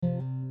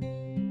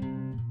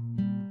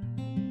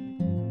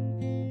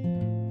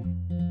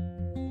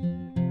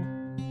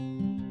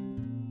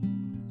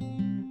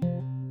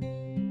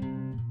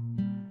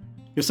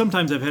Because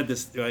sometimes I've had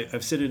this,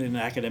 I've sat in an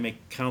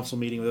academic council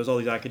meeting where there's all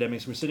these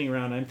academics, we're sitting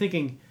around, and I'm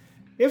thinking,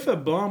 if a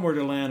bomb were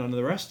to land on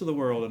the rest of the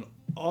world and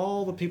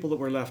all the people that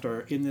were left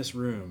are in this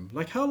room,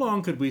 like how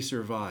long could we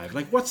survive?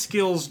 Like what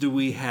skills do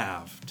we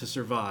have to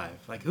survive?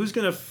 Like who's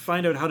going to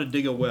find out how to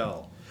dig a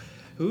well?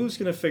 Who's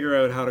going to figure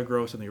out how to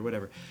grow something or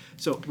whatever?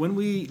 So when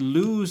we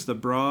lose the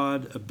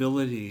broad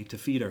ability to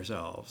feed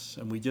ourselves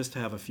and we just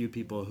have a few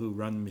people who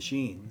run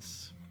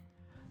machines,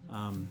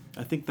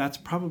 I think that's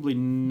probably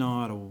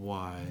not a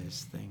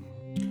wise thing.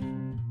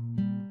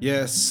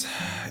 Yes,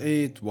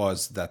 it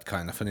was that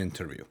kind of an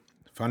interview.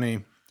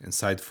 Funny,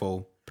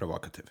 insightful,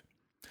 provocative.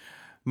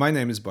 My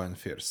name is Bojan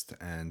First,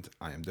 and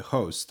I am the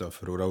host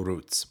of Rural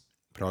Roots,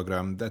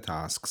 program that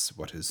asks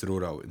what is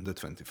rural in the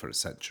 21st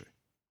century.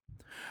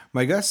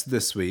 My guest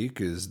this week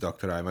is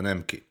Dr. Ivan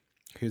Emke.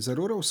 He is a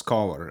rural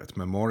scholar at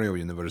Memorial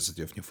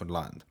University of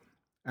Newfoundland,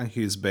 and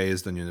he is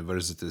based on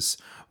university's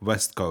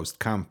West Coast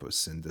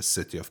campus in the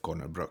city of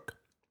Corner Brook.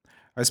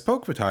 I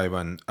spoke with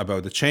Ivan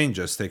about the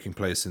changes taking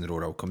place in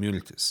rural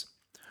communities.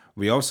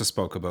 We also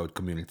spoke about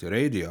community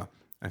radio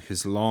and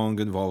his long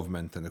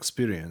involvement and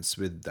experience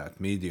with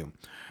that medium,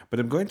 but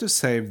I'm going to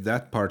save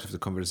that part of the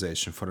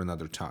conversation for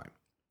another time.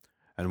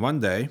 And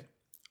one day,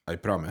 I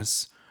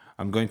promise,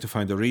 I'm going to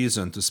find a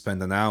reason to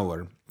spend an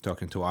hour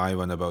talking to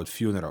Ivan about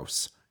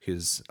funerals,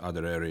 his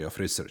other area of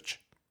research.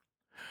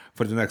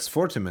 For the next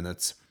 40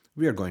 minutes,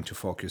 we are going to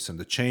focus on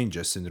the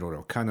changes in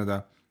rural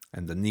Canada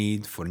and the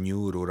need for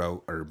new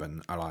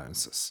rural-urban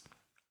alliances.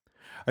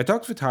 I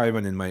talked with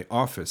Ivan in my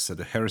office at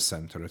the Hare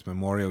Center at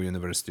Memorial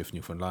University of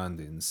Newfoundland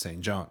in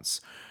St.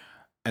 John's,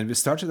 and we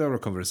started our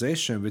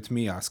conversation with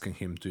me asking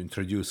him to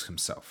introduce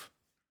himself.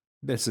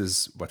 This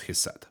is what he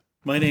said.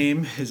 My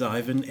name is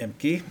Ivan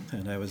Emke,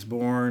 and I was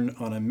born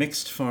on a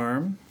mixed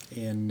farm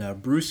in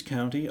Bruce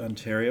County,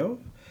 Ontario,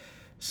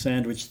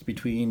 sandwiched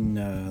between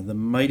the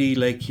mighty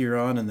Lake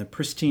Huron and the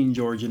pristine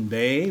Georgian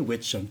Bay,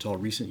 which, until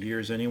recent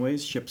years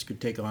anyways, ships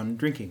could take on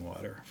drinking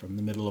water from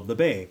the middle of the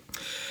bay.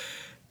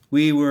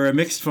 We were a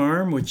mixed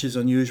farm, which is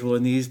unusual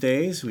in these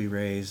days. We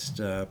raised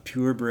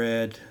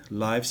purebred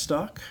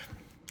livestock,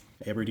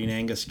 Aberdeen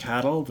Angus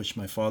cattle, which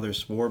my father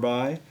swore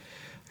by,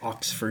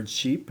 Oxford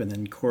sheep, and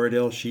then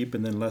Corriedale sheep,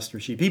 and then Leicester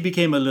sheep. He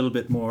became a little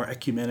bit more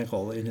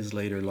ecumenical in his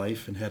later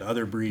life and had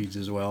other breeds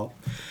as well.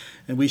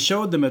 And we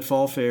showed them at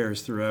fall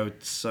fairs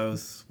throughout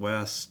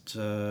southwest,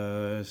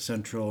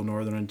 central,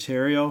 northern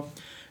Ontario.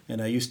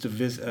 And I used to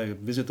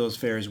visit those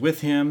fairs with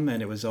him,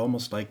 and it was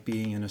almost like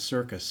being in a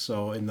circus.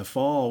 So in the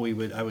fall,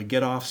 I would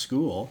get off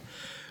school,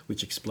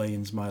 which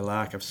explains my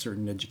lack of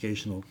certain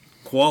educational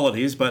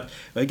qualities, but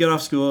I'd get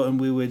off school and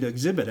we would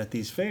exhibit at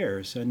these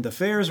fairs. And the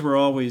fairs were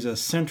always a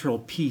central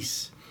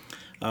piece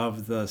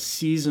of the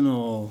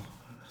seasonal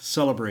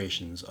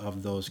celebrations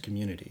of those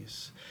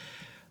communities.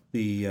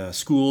 The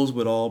schools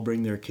would all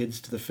bring their kids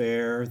to the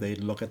fair.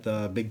 They'd look at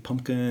the big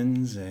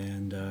pumpkins,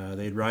 and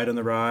they'd ride on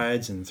the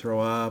rides and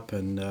throw up,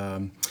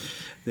 and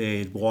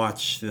they'd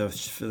watch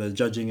the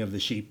judging of the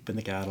sheep and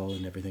the cattle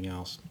and everything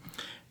else.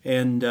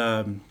 And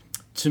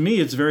to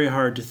me, it's very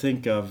hard to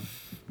think of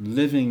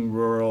living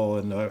rural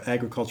and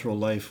agricultural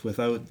life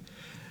without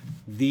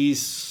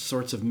these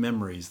sorts of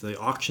memories, the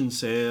auction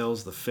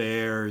sales, the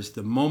fairs,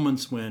 the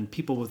moments when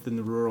people within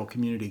the rural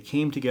community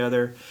came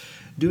together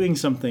doing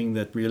something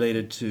that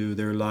related to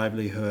their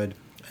livelihood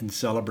and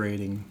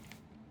celebrating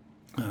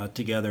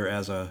together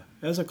as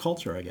a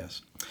culture, I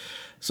guess.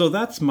 So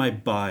that's my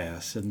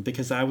bias, and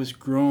because I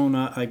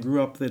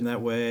grew up in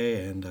that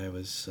way, and I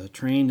was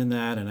trained in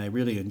that, and I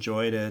really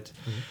enjoyed it.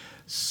 Mm-hmm.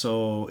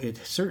 So it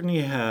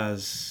certainly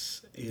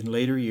has, in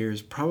later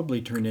years,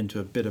 probably turned into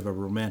a bit of a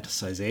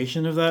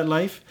romanticization of that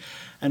life,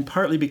 and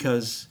partly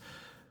because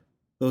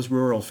those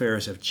rural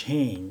fairs have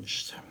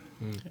changed.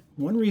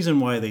 One reason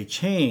why they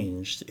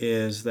changed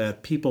is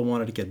that people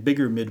wanted to get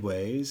bigger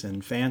midways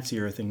and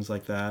fancier things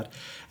like that.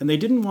 And they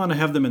didn't want to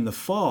have them in the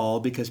fall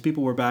because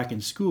people were back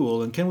in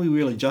school. And can we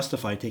really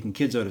justify taking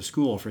kids out of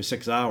school for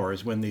 6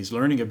 hours when these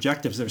learning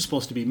objectives they're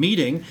supposed to be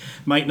meeting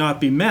might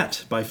not be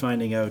met by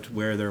finding out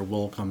where their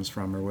wool comes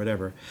from or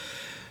whatever?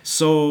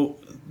 So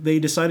they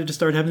decided to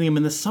start having them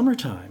in the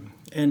summertime.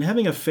 And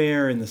having a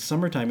fair in the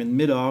summertime in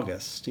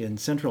mid-August in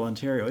central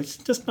Ontario, it's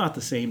just not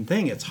the same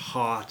thing. It's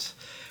hot.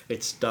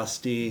 It's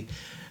dusty.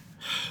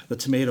 The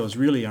tomatoes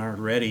really aren't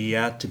ready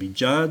yet to be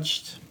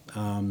judged.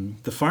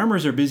 The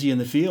farmers are busy in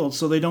the fields,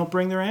 so they don't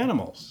bring their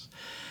animals.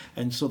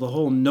 And so the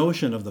whole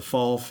notion of the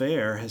fall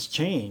fair has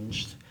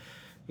changed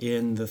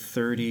in the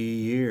 30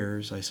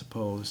 years, I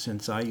suppose,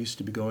 since I used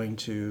to be going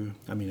to,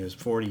 it was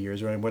 40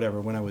 years or whatever,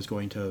 when I was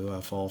going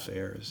to fall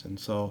fairs. And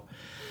so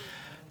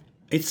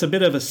it's a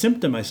bit of a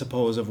symptom, I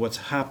suppose, of what's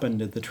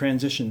happened at the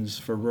transitions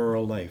for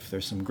rural life.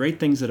 There's some great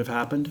things that have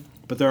happened,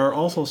 but there are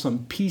also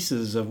some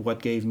pieces of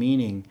what gave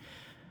meaning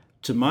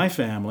to my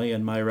family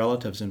and my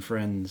relatives and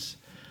friends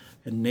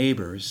and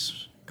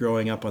neighbors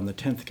growing up on the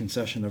 10th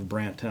concession of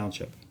Brant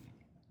Township.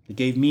 It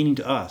gave meaning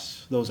to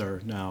us. Those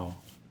are now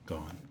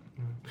gone.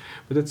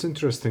 But it's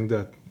interesting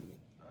that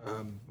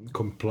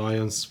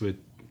compliance with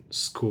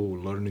school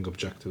learning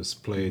objectives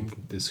played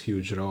this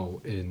huge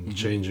role in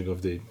changing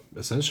of the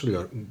essentially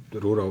the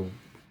rural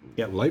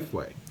life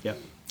way. Yeah.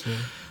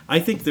 I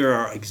think there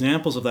are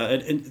examples of that,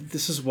 and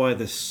this is why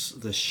the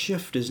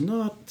shift is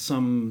not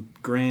some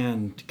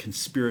grand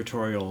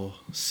conspiratorial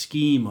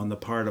scheme on the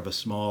part of a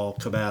small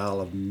cabal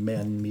of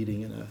men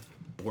meeting in a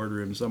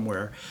boardroom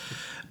somewhere,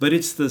 but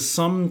it's the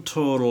sum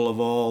total of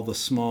all the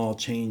small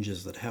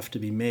changes that have to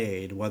be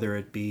made, whether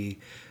it be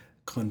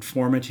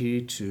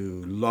conformity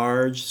to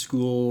large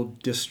school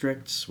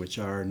districts, which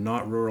are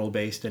not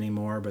rural-based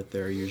anymore, but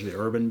they're usually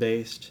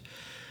urban-based.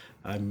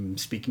 I'm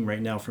speaking right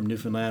now from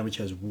Newfoundland, which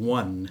has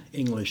one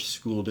English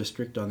school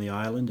district on the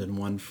island and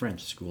one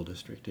French school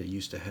district. It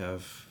used to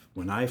have,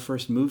 when I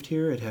first moved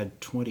here, it had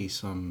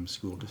 20-some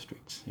school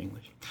districts,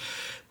 English.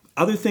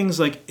 Other things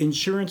like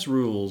insurance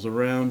rules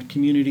around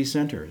community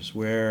centers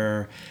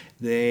where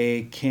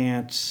they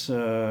can't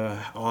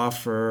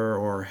offer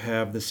or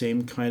have the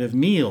same kind of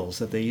meals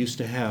that they used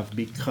to have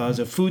because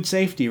of food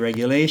safety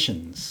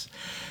regulations,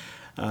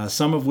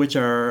 some of which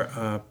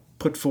are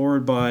put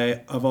forward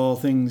by, of all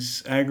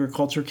things,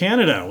 Agriculture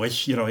Canada,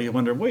 which, you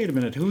wonder, wait a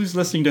minute, who's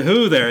listening to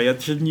who there?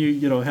 Shouldn't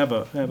you, have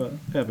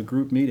a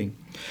group meeting?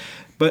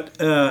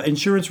 But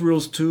insurance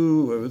rules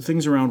too,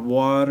 things around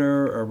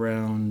water,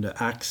 around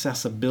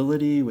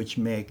accessibility, which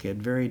make it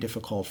very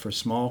difficult for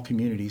small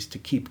communities to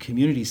keep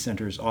community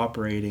centers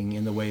operating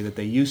in the way that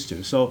they used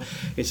to. So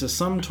it's a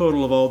sum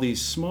total of all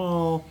these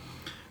small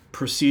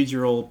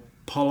procedural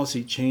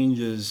policy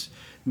changes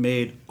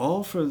made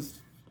all for...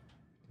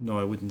 No,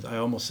 I wouldn't. I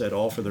almost said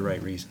all for the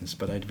right reasons,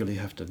 but I'd really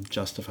have to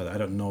justify that. I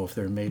don't know if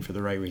they're made for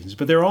the right reasons.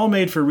 But they're all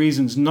made for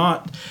reasons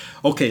not,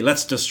 okay,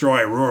 let's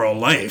destroy rural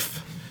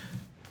life.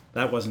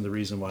 That wasn't the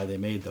reason why they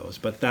made those.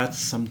 But that's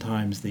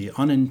sometimes the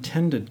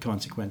unintended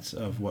consequence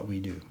of what we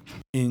do.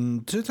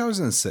 In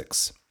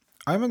 2006,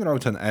 Ivan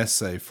wrote an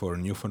essay for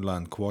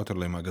Newfoundland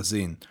Quarterly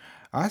magazine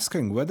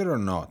asking whether or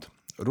not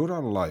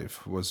rural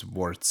life was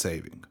worth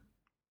saving.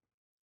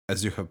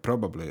 As you have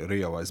probably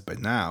realized by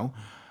now,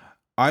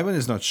 Ivan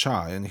is not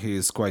shy and he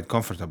is quite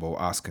comfortable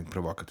asking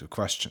provocative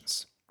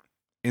questions.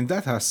 In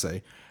that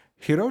essay,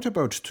 he wrote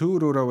about two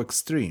rural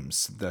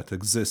extremes that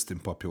exist in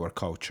popular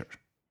culture: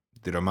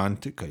 the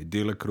romantic,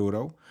 idyllic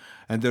rural,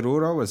 and the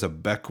rural as a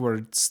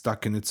backward,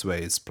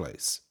 stuck-in-its-ways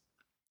place.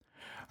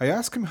 I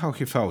asked him how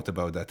he felt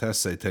about that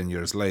essay 10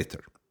 years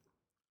later.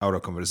 Our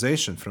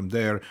conversation from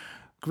there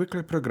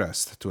quickly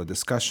progressed to a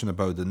discussion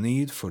about the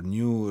need for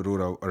new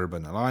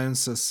rural-urban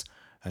alliances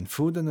and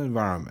food and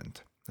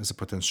environment as a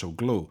potential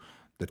glue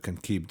that can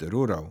keep the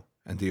rural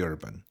and the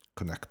urban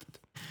connected.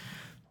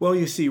 Well,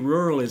 you see,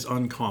 rural is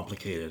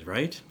uncomplicated,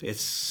 right?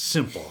 It's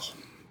simple.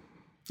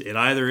 It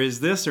either is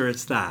this or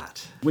it's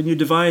that. When you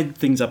divide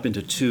things up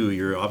into two,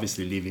 you're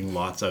obviously leaving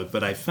lots out.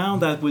 But I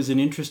found that was an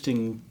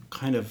interesting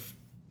kind of,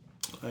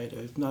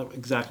 not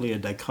exactly a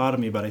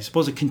dichotomy, but I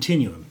suppose a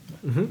continuum.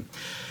 Mm-hmm.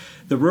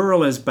 The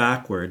rural is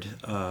backward.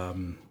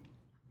 And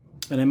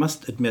I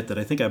must admit that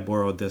I think I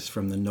borrowed this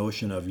from the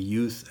notion of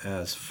youth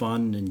as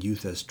fun and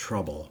youth as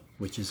trouble,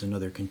 which is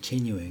another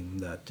continuing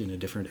that in a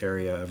different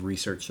area of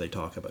research they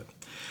talk about,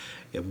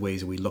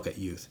 ways we look at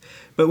youth.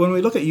 But when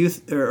we look at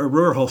youth, or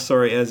rural,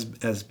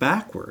 as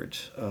backward,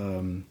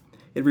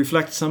 it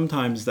reflects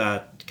sometimes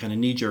that kind of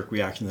knee-jerk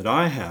reaction that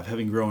I have,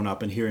 having grown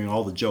up and hearing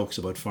all the jokes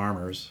about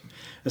farmers,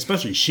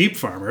 especially sheep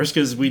farmers,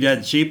 because we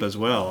had sheep as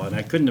well, and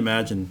I couldn't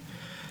imagine.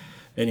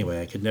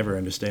 Anyway, I could never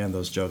understand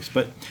those jokes,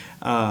 but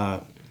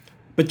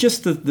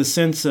just the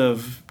sense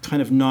of kind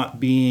of not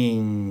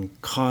being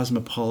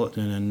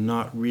cosmopolitan and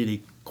not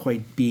really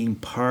quite being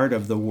part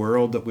of the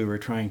world that we were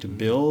trying to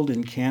build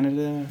in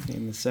Canada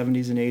in the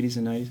 70s and 80s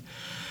and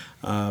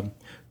 90s.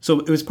 So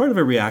it was part of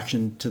a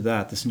reaction to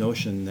that, this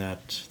notion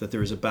that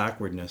there is a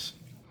backwardness.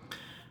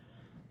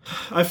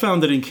 I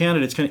found that in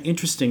Canada it's kind of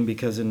interesting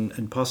because,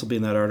 and possibly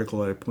in that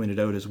article I pointed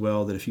out as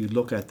well, that if you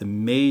look at the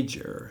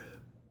major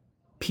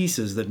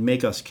pieces that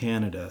make us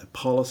Canada,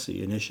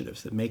 policy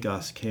initiatives that make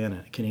us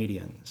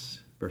Canadians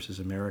versus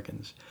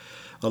Americans,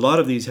 a lot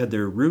of these had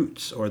their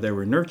roots or they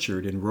were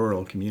nurtured in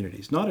rural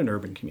communities, not in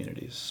urban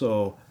communities.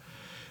 So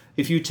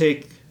if you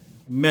take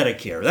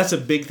Medicare, that's a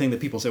big thing that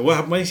people say, well,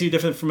 what makes you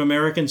different from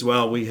Americans?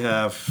 Well, we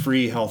have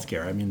free health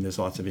care. I mean, there's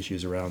lots of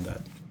issues around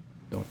that.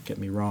 Don't get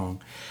me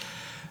wrong.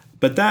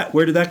 But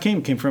where did that came?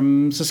 It came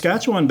from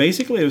Saskatchewan,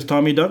 basically. It was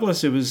Tommy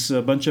Douglas. It was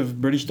a bunch of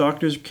British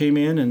doctors came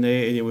in, and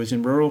it was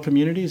in rural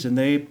communities, and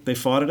they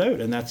fought it out.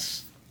 And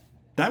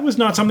that was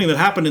not something that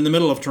happened in the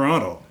middle of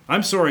Toronto.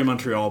 I'm sorry,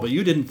 Montreal, but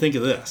you didn't think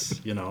of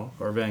this,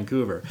 or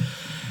Vancouver.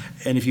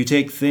 And if you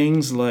take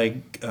things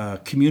like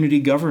community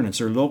governance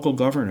or local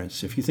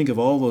governance, if you think of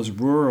all those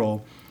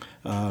rural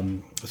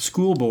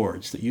school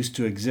boards that used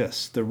to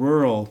exist, the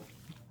rural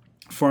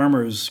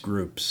farmers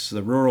groups,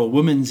 the rural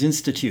women's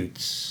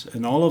institutes,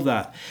 and all of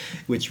that,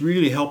 which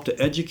really helped to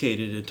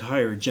educate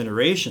entire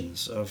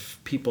generations of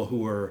people who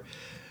were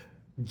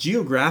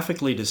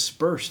geographically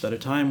dispersed at a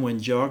time when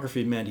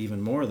geography meant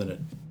even more than it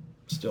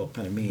still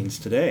kind of means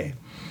today.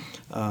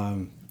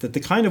 That the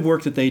kind of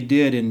work that they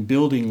did in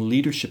building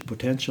leadership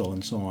potential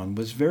and so on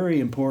was very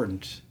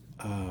important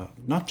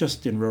not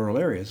just in rural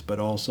areas, but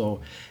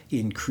also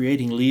in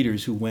creating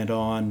leaders who went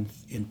on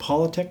in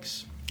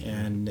politics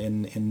and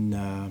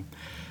in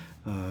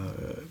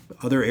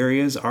other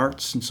areas,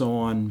 arts and so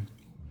on,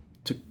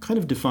 to kind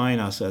of define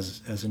us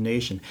as a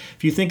nation.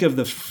 If you think of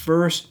the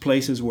first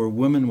places where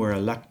women were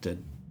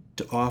elected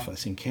to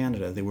office in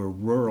Canada, they were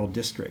rural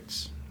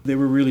districts. They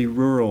were really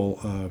rural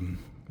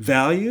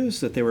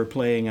values that they were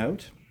playing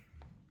out,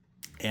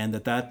 and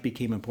that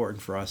became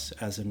important for us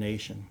as a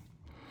nation.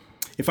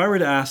 If I were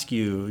to ask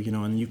you,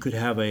 and you could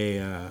have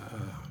a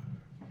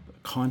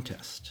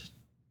contest,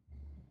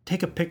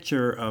 take a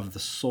picture of the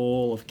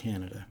soul of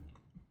Canada.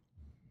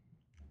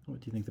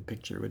 What do you think the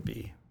picture would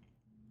be?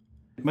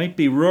 It might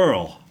be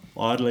rural,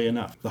 oddly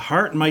enough. The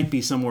heart might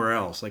be somewhere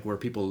else, like where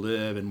people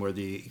live and where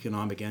the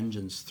economic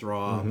engines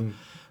throb,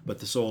 but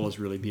the soul is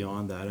really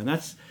beyond that. And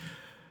that's,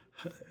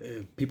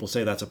 people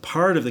say that's a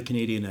part of the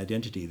Canadian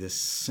identity, this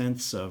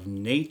sense of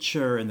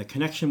nature and the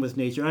connection with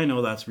nature. I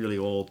know that's really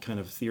old kind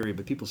of theory,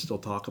 but people still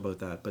talk about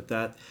that. But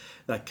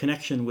that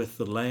connection with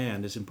the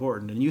land is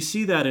important. And you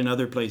see that in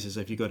other places,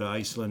 if you go to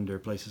Iceland or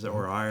places,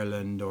 or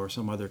Ireland or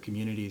some other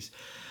communities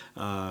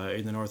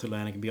in the North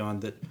Atlantic and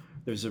beyond, that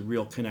there's a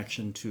real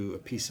connection to a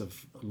piece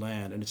of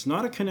land. And it's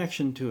not a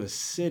connection to a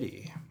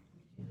city,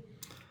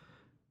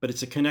 but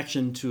it's a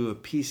connection to a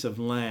piece of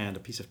land, a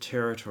piece of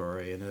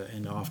territory,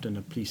 and often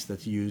a piece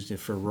that's used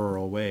for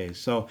rural ways.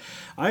 So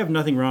I have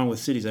nothing wrong with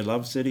cities. I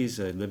love cities.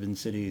 I live in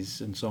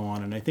cities and so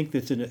on. And I think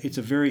that it's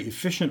a very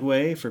efficient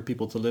way for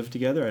people to live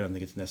together. I don't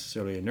think it's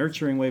necessarily a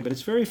nurturing way, but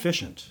it's very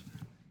efficient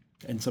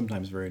and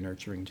sometimes very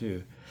nurturing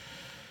too.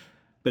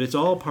 But it's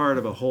all part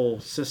of a whole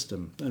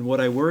system. And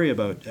what I worry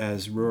about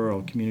as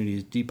rural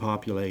communities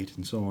depopulate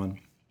and so on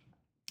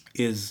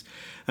is,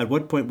 at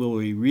what point will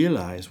we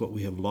realize what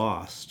we have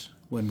lost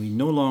when we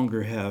no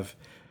longer have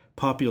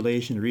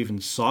population or even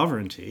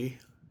sovereignty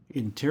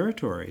in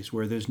territories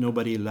where there's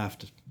nobody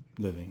left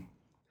living?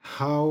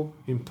 How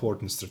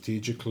important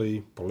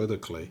strategically,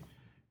 politically,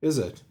 is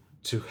it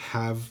to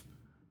have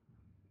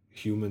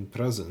human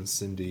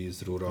presence in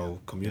these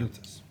rural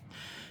communities?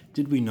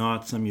 Did we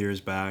not some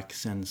years back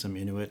send some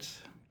Inuit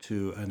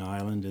to an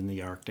island in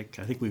the Arctic?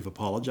 I think we've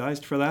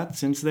apologized for that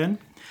since then.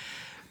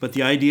 But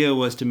the idea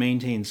was to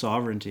maintain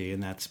sovereignty in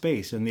that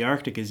space. And the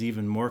Arctic is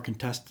even more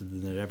contested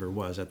than it ever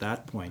was at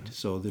that point.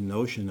 So the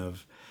notion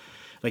of,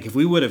 like, if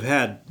we would have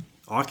had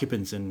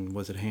occupants in,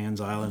 was it Hans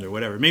Island or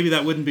whatever, maybe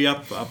that wouldn't be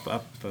up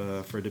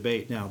for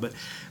debate now.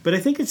 But I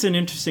think it's an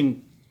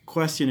interesting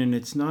question, and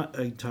it's not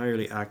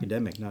entirely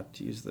academic, not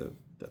to use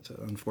that's an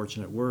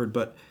unfortunate word,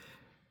 but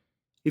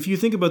if you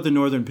think about the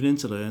Northern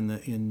Peninsula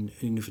in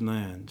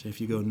Newfoundland, if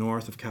you go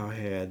north of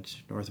Cowhead,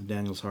 north of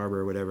Daniels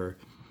Harbor or whatever,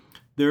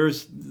 there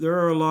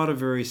are a lot of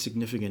very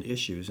significant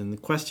issues, and the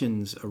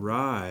questions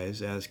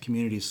arise as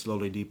communities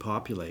slowly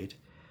depopulate.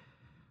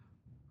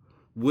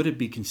 Would it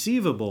be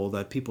conceivable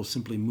that people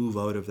simply move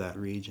out of that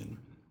region?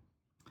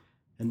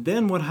 And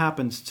then what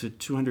happens to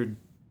 200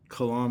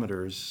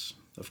 kilometers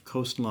of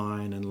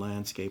coastline and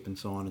landscape and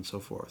so on and so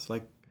forth?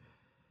 Like,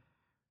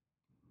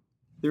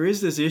 there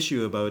is this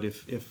issue about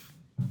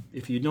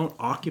if you don't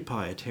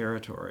occupy a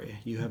territory,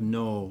 you have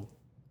no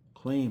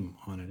claim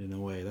on it in a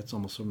way. That's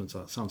almost something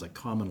that sounds like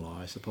common law,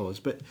 I suppose.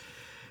 But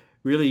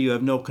really, you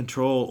have no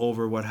control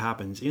over what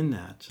happens in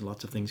that.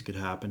 Lots of things could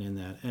happen in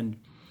that. And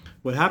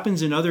what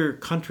happens in other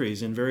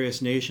countries, in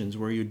various nations,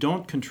 where you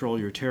don't control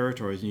your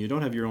territories and you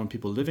don't have your own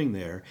people living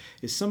there,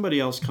 is somebody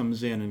else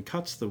comes in and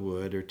cuts the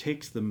wood or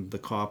takes the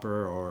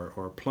copper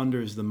or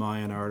plunders the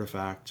Mayan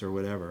artifacts or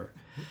whatever.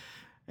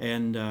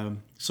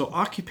 And so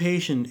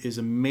occupation is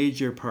a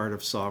major part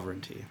of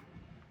sovereignty.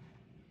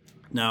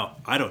 Now,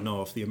 I don't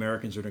know if the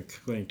Americans are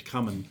going to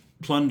come and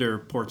plunder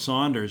Port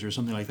Saunders or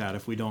something like that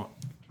if we don't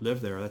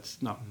live there.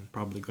 That's not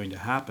probably going to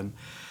happen.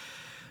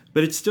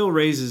 But it still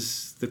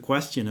raises the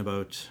question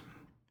about,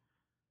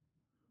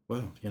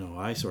 well,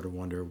 I sort of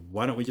wonder,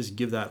 why don't we just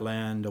give that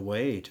land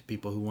away to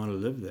people who want to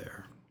live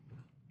there?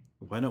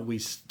 Why don't we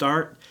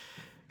start...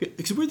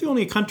 Because we're the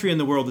only country in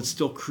the world that's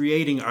still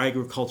creating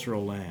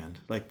agricultural land.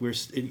 Like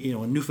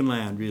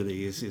Newfoundland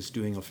really is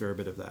doing a fair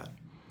bit of that.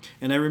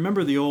 And I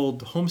remember the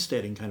old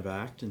homesteading kind of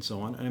act and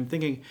so on. And I'm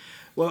thinking,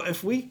 well,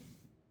 if we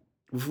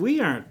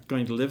aren't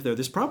going to live there,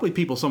 there's probably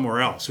people somewhere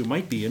else who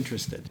might be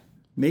interested.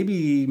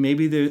 Maybe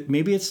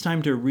it's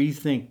time to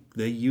rethink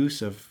the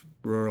use of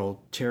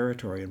rural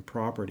territory and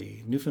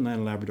property. Newfoundland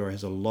and Labrador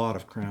has a lot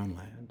of crown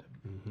land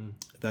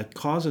that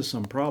causes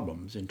some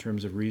problems in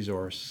terms of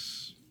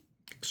resource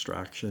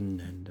extraction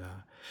and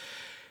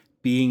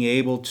being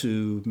able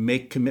to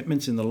make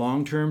commitments in the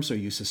long term so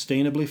you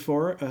sustainably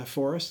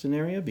forest an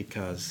area,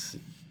 because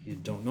you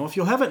don't know if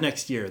you'll have it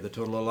next year. The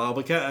total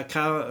allowable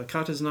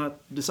cut is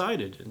not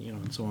decided,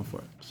 and so on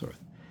forth.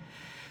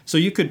 So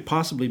you could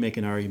possibly make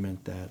an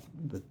argument that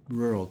the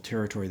rural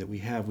territory that we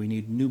have, we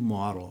need new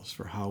models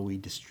for how we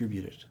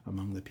distribute it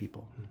among the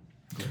people.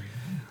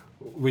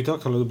 We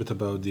talked a little bit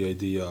about the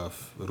idea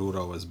of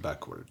rural as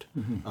backward.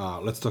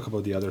 Let's talk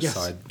about the other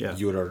side,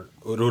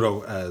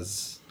 rural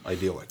as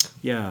idyllic.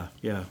 Yeah.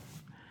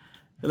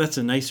 That's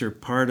a nicer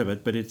part of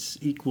it, but it's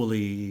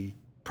equally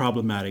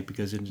problematic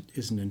because it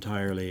isn't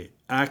entirely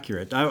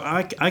accurate.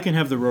 I can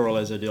have the rural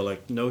as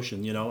idyllic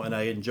notion, and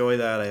I enjoy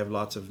that. I have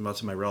lots of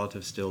my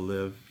relatives still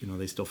live,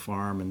 they still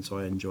farm, and so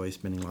I enjoy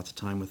spending lots of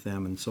time with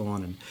them and so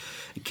on, and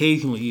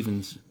occasionally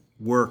even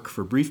work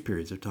for brief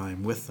periods of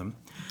time with them,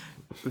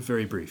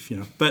 very brief,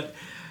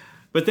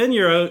 But then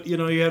you're out, you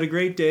had a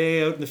great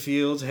day out in the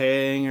fields,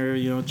 haying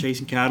or,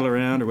 chasing cattle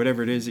around or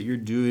whatever it is that you're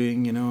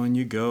doing, and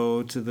you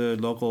go to the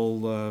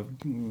local,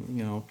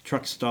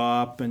 truck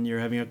stop and you're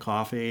having a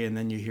coffee, and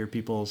then you hear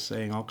people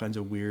saying all kinds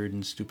of weird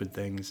and stupid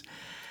things.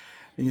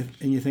 And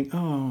you think,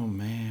 oh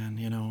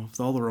man,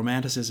 all the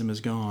romanticism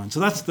is gone. So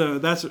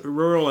that's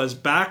rural as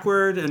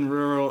backward and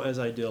rural as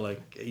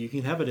idyllic. You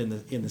can have it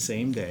in the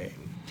same day.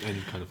 And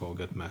you kind of all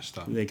get meshed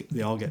up.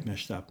 They all get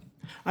meshed up.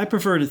 I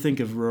prefer to think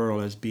of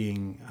rural as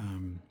being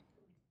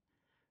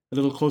a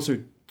little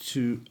closer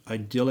to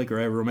idyllic, or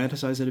I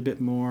romanticize it a bit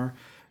more.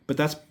 But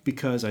that's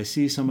because I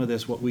see some of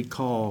this, what we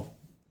call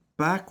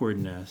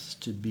backwardness,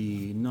 to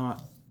be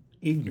not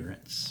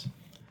ignorance.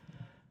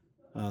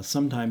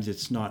 Sometimes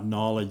it's not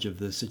knowledge of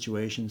the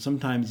situation.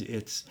 Sometimes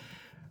it's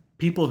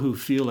people who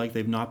feel like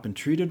they've not been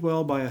treated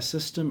well by a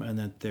system and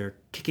that they're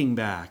kicking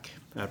back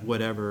at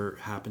whatever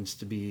happens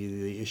to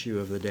be the issue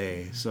of the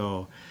day.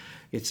 So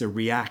it's a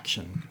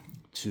reaction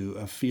to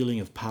a feeling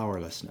of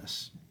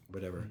powerlessness,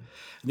 whatever.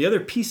 And the other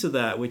piece of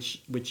that,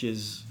 which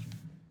is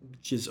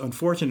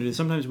unfortunate, is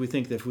sometimes we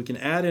think that if we can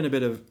add in a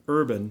bit of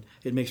urban,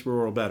 it makes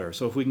rural better.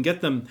 So if we can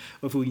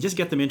just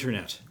get them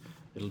internet,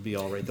 it'll be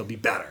all right. They'll be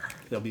better.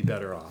 They'll be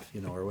better off,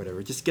 or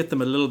whatever. Just get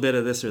them a little bit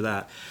of this or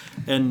that.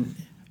 And,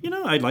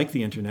 I like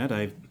the internet.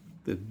 It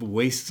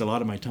wastes a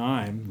lot of my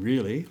time,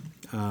 really.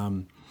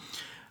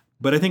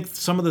 But I think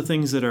some of the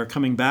things that are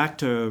coming back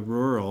to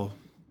rural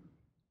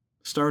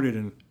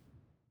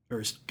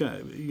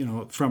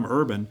from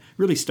urban,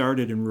 really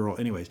started in rural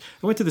anyways.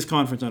 I went to this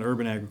conference on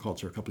urban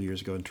agriculture a couple of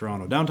years ago in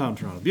Toronto, downtown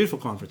Toronto. Beautiful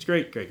conference.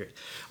 Great.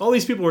 All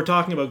these people were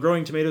talking about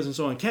growing tomatoes and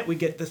so on. Can't we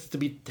get this to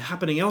be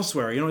happening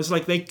elsewhere? It's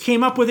like they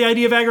came up with the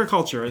idea of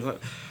agriculture. I thought,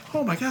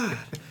 oh my God.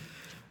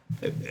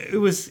 It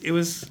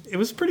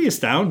was pretty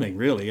astounding,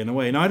 really, in a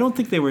way. Now, I don't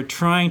think they were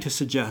trying to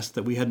suggest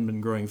that we hadn't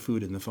been growing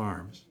food in the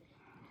farms.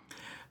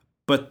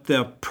 But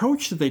the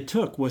approach that they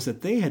took was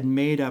that they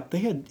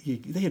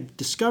had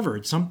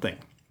discovered something.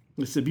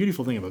 It's the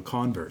beautiful thing about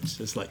converts.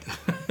 It's like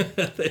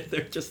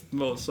they're just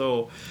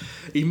so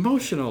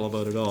emotional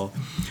about it all.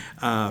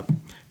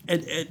 And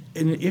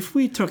if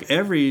we took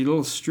every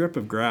little strip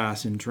of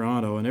grass in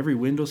Toronto and every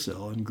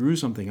windowsill and grew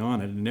something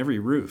on it and every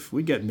roof,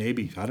 we'd get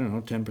maybe,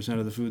 10%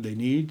 of the food they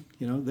need.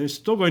 They're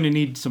still going to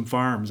need some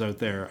farms out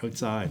there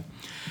outside.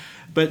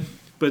 But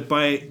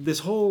by this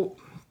whole...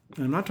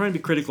 I'm not trying to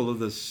be critical of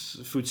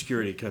this food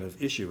security kind of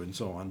issue and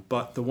so on,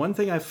 but the one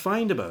thing I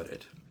find about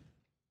it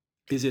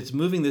is it's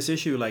moving this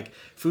issue like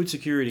food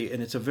security,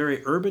 and it's a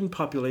very urban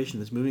population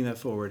that's moving that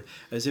forward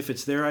as if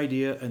it's their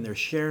idea and they're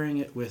sharing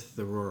it with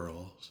the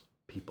rural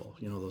people,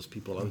 those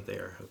people out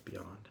there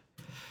beyond.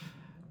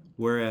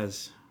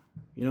 Whereas,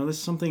 this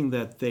is something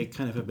that they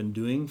kind of have been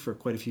doing for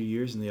quite a few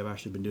years, and they have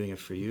actually been doing it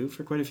for you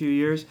for quite a few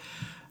years.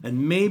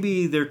 And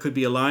maybe there could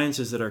be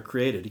alliances that are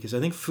created, because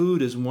I think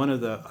food is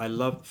I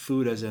love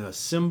food as a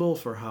symbol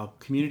for how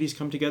communities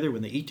come together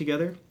when they eat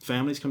together,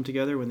 families come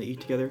together when they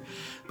eat together.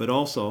 But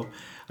also,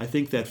 I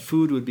think that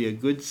food would be a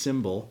good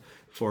symbol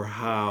for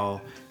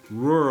how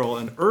rural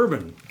and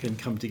urban can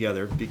come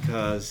together,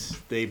 because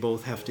they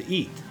both have to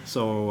eat.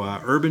 So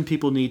urban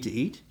people need to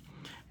eat,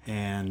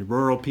 and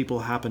rural people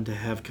happen to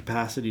have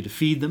capacity to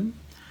feed them.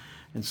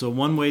 And so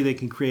one way they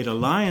can create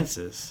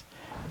alliances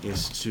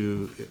is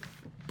to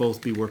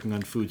both be working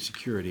on food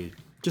security.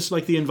 Just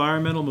like the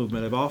environmental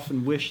movement, I've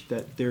often wished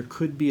that there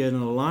could be an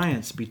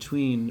alliance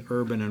between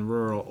urban and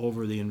rural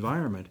over the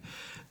environment,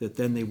 that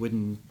then they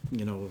wouldn't,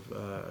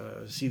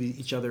 see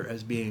each other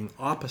as being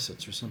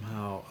opposites or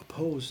somehow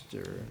opposed.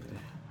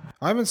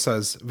 Ivan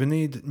says we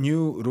need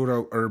new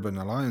rural-urban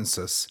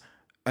alliances,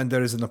 and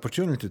there is an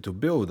opportunity to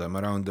build them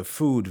around the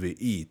food we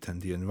eat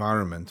and the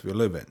environment we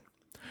live in.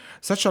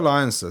 Such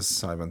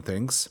alliances, Ivan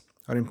thinks,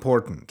 are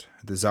important,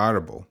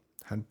 desirable,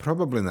 and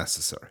probably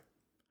necessary.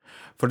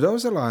 For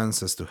those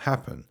alliances to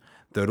happen,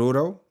 the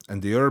rural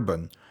and the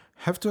urban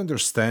have to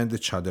understand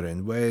each other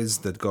in ways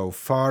that go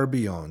far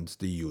beyond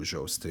the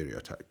usual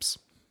stereotypes.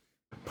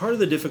 Part of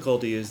the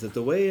difficulty is that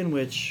the way in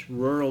which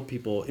rural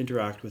people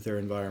interact with their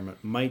environment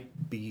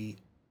might be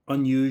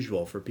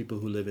unusual for people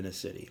who live in a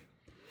city,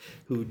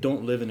 who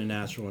don't live in a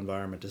natural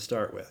environment to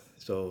start with.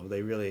 So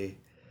they really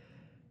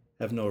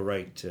have no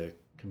right to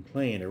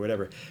complain or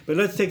whatever. But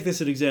let's take this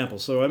as an example.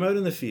 So I'm out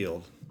in the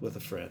field with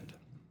a friend.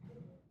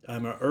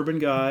 I'm an urban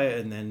guy,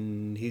 and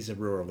then he's a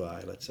rural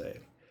guy, let's say.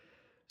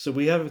 So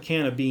we have a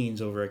can of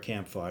beans over a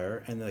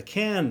campfire, and the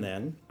can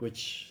then,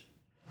 which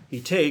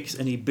he takes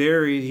and he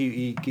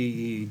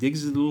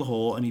digs a little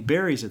hole and he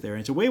buries it there.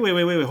 And so wait,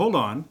 hold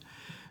on.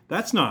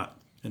 That's not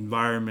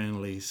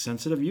environmentally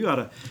sensitive. You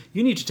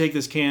need to take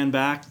this can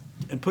back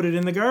and put it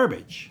in the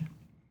garbage.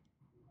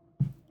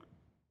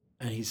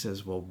 And he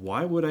says, well,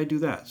 why would I do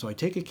that? So I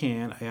take a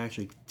can, I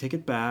actually take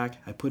it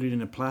back, I put it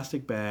in a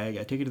plastic bag,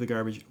 I take it to the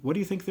garbage. What do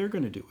you think they're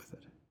going to do with it?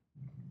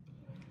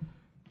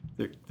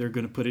 They're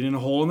going to put it in a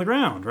hole in the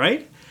ground,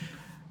 right?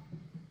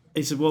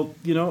 He said, well,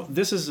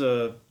 there's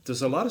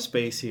a lot of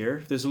space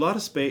here. There's a lot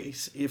of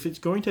space. If it's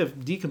going to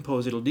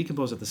decompose, it'll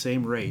decompose at the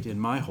same rate in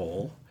my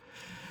hole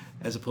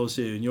as opposed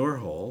to in your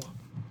hole.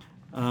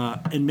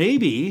 And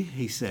maybe,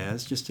 he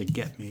says, just to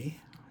get me,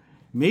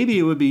 maybe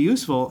it would be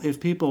useful if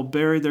people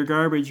buried their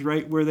garbage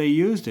right where they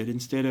used it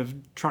instead of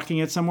trucking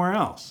it somewhere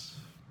else.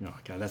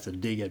 God, that's a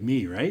dig at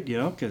me, right?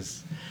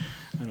 Because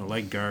I don't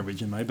like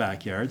garbage in my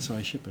backyard, so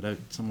I ship it out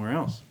somewhere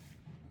else.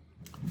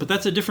 But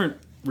that's a different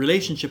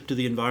relationship to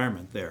the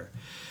environment there.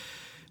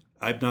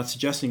 I'm not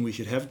suggesting we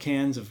should have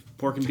cans of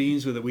pork and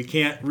beans that we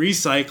can't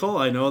recycle.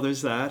 I know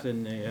there's that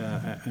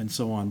and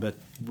so on. But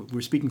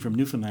we're speaking from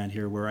Newfoundland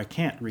here, where I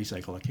can't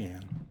recycle a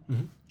can.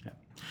 Mm-hmm. Yeah.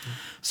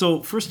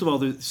 So first of all,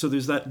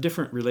 there's that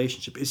different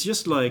relationship. It's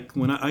just like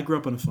when I grew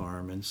up on a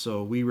farm, and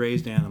so we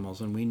raised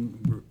animals, and we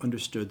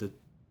understood that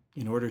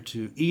in order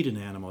to eat an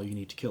animal, you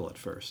need to kill it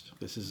first.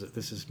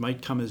 This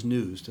might come as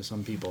news to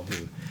some people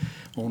who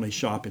only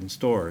shop in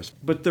stores.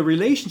 But the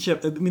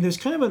relationship, there's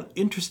kind of an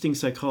interesting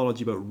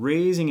psychology about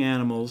raising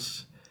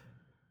animals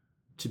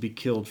to be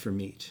killed for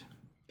meat.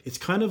 It's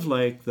kind of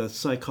like the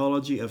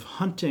psychology of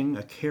hunting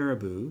a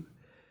caribou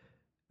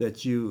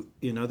that you,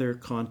 in other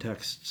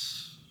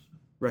contexts,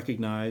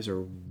 recognize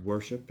or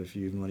worship, if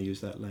you even want to use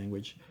that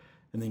language,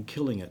 and then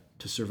killing it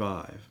to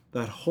survive.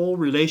 That whole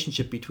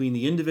relationship between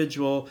the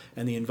individual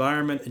and the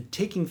environment, and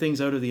taking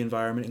things out of the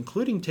environment,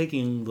 including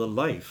taking the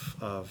life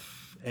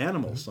of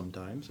animals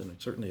sometimes, and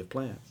certainly of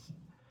plants,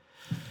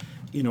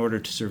 in order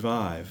to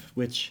survive,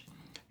 which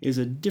is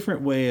a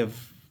different way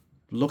of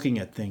looking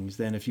at things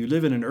than if you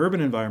live in an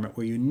urban environment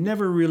where you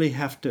never really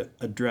have to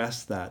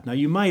address that. Now,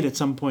 you might at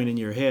some point in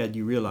your head,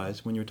 you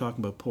realize when you're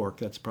talking about pork,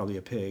 that's probably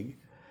a pig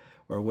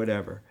or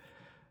whatever.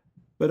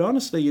 But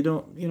honestly,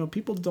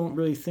 people don't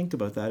really think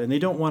about that, and they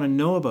don't want to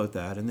know about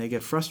that, and they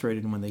get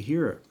frustrated when they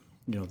hear it,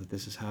 that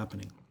this is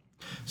happening.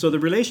 So the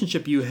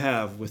relationship you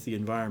have with the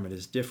environment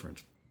is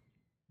different.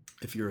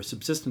 If you're a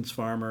subsistence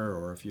farmer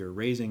or if you're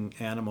raising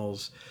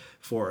animals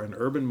for an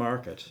urban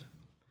market,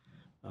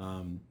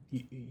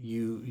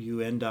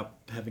 you end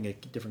up having a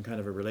different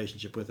kind of a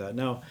relationship with that.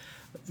 Now,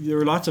 there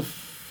are lots of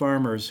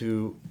farmers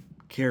who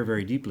care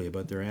very deeply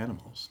about their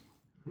animals,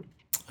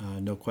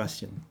 no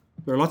question.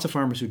 There are lots of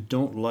farmers who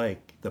don't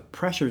like the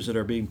pressures that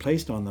are being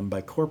placed on them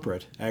by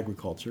corporate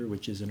agriculture,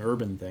 which is an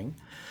urban thing,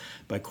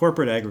 by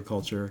corporate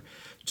agriculture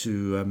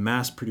to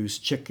mass produce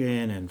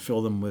chicken and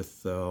fill them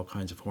with all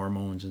kinds of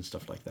hormones and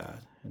stuff like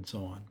that, and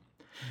so on.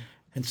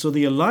 And so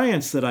the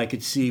alliance that I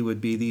could see would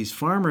be these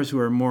farmers who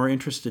are more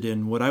interested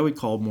in what I would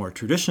call more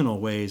traditional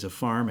ways of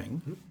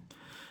farming.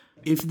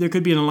 If there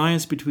could be an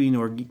alliance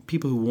between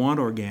people who want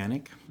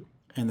organic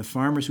and the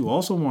farmers who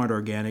also want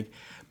organic,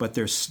 but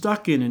they're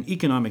stuck in an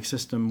economic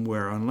system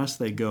where unless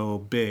they go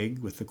big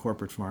with the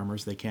corporate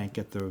farmers, they can't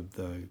get the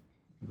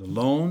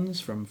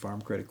loans from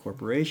Farm Credit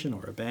Corporation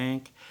or a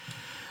bank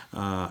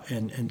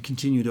and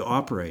continue to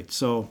operate.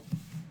 So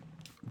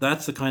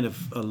that's the kind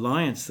of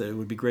alliance that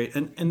would be great.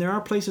 And there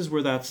are places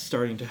where that's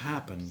starting to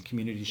happen,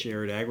 community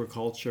shared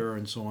agriculture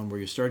and so on, where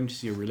you're starting to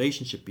see a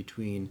relationship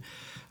between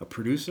a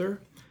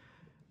producer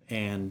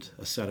and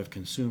a set of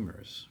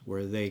consumers,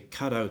 where they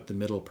cut out the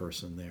middle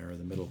person there,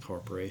 the middle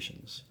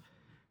corporations.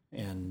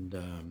 And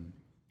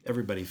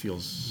everybody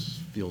feels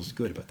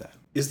good about that.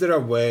 Is there a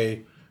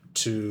way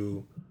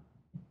to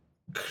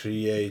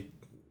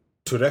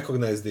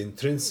recognize the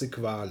intrinsic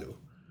value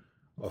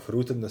of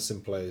rootedness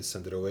in place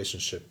and the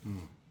relationship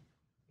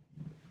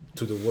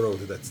to the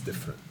world that's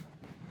different?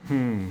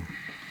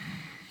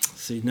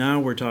 See, now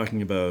we're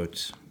talking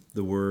about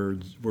the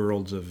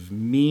worlds of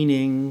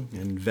meaning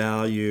and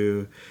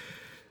value,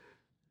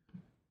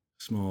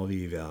 small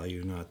v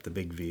value, not the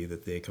big V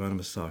that the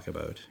economists talk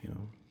about,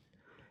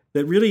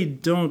 that really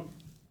don't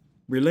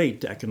relate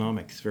to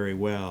economics very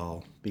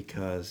well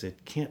because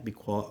it can't be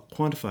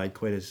quantified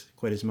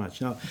quite as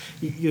much. Now,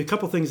 a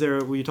couple things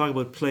there where you talk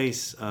about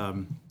place,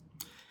 and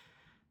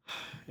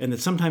that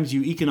sometimes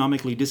you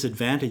economically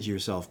disadvantage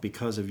yourself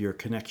because of your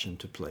connection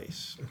to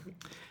place.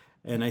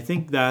 And I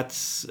think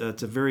it's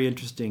a very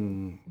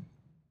interesting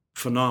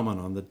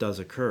phenomenon that does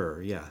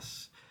occur,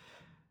 yes.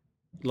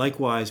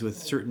 Likewise with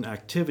certain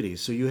activities.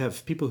 So you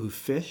have people who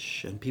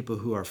fish and people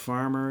who are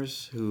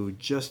farmers who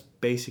just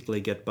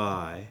basically get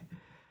by.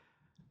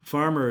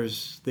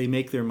 Farmers, they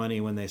make their money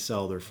when they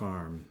sell their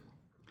farm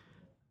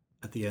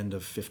at the end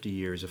of 50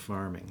 years of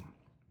farming.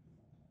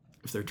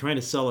 If they're trying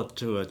to sell it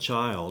to a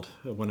child,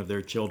 one of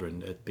their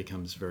children, it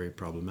becomes very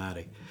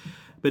problematic.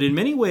 But in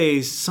many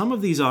ways, some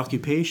of these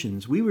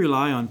occupations, we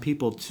rely on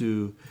people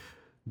to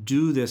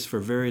do this for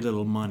very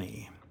little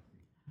money.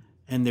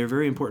 And they're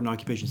very important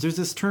occupations. There's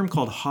this term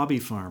called hobby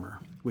farmer,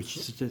 which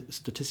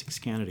Statistics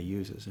Canada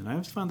uses. And I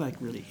always found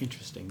that really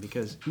interesting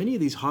because many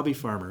of these hobby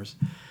farmers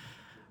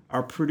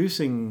are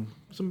producing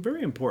some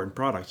very important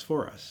products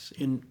for us.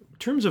 In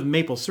terms of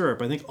maple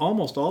syrup, I think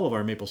almost all of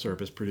our maple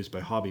syrup is produced by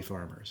hobby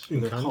farmers.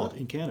 In They're Canada? called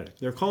in Canada.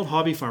 They're called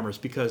hobby farmers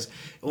because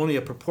only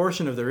a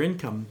proportion of their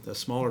income, a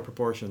smaller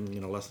proportion,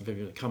 less than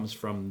 50%, comes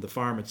from the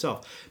farm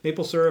itself.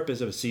 Maple syrup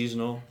is a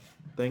seasonal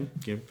thing,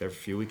 every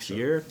few weeks a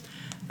year,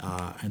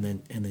 and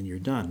then you're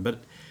done.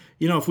 But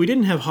if we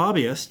didn't have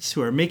hobbyists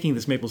who are making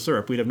this maple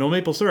syrup, we'd have no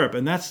maple syrup,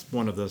 and that's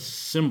one of the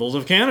symbols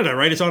of Canada,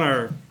 right? It's on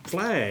our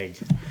flag.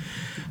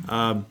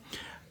 But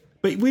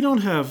we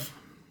don't have.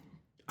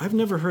 I've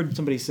never heard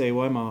somebody say,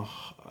 "Well,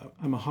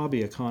 I'm a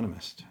hobby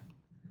economist."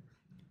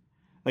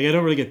 Like, I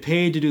don't really get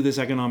paid to do this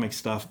economic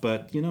stuff,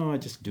 but I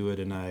just do it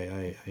and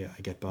I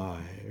get by.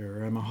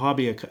 Or I'm a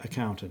hobby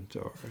accountant,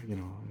 or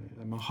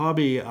I'm a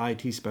hobby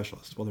IT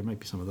specialist. Well, there might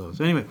be some of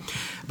those anyway,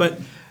 but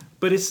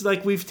it's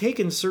like we've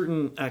taken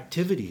certain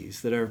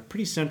activities that are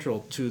pretty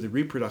central to the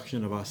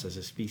reproduction of us as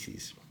a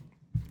species,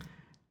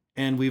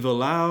 and we've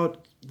allowed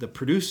the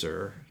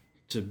producer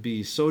to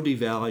be so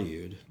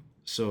devalued,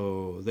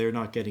 so they're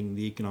not getting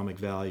the economic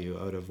value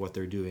out of what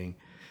they're doing.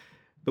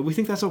 But we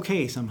think that's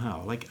okay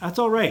somehow. Like, that's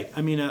all right.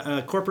 I mean,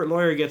 a corporate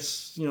lawyer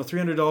gets,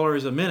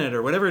 $300 a minute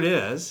or whatever it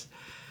is.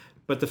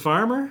 But the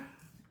farmer,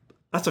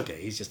 that's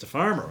okay. He's just a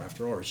farmer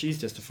after all, or she's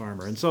just a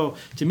farmer. And so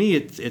to me,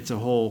 it's a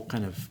whole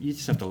kind of, you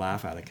just have to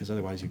laugh at it because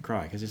otherwise you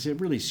cry, because it's a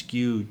really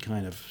skewed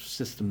kind of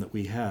system that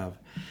we have.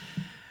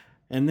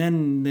 And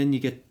then you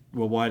get,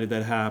 well, why did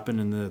that happen?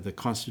 And the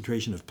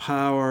concentration of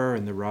power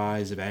and the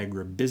rise of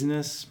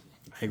agribusiness,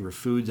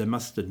 agri-foods. I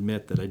must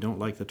admit that I don't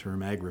like the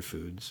term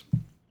agri-foods.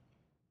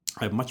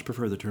 I much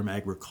prefer the term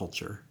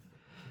agriculture.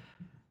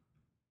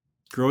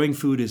 Growing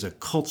food is a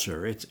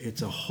culture.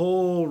 It's a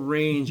whole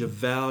range of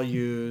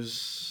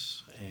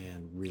values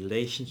and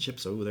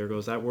relationships. Oh, there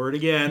goes that word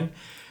again.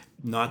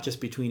 Not just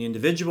between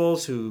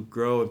individuals who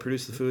grow and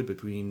produce the food,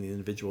 between the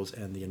individuals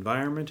and the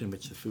environment in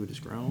which the food is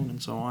grown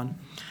and so on.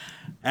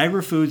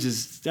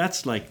 Agri-foods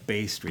that's like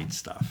Bay Street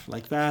stuff.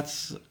 Like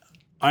that's,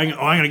 I'm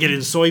going to get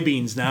into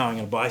soybeans now. I'm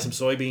going to buy some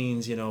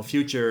soybeans,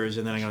 futures,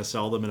 and then I'm going to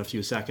sell them in a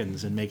few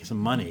seconds and make some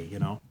money,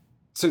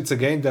 So it's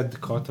again that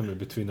dichotomy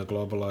between a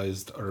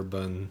globalized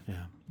urban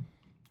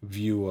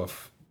view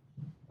of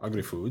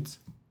agri-foods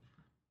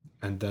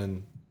and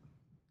then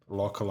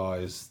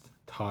localized,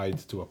 tied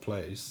to a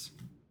place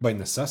by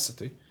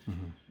necessity,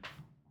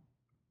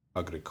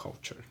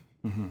 agriculture.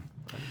 Mm-hmm.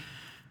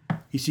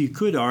 You see, you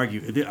could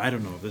argue, I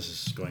don't know if this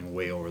is going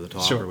way over the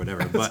top or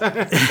whatever, but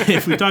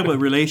if we talk about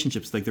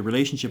relationships, like the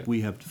relationship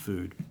we have to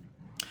food,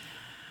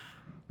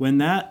 when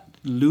that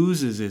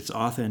loses its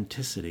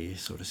authenticity,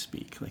 so to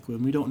speak, like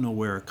when we don't know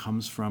where it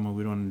comes from, and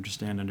we don't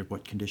understand under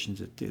what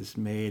conditions it is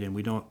made, and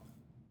we don't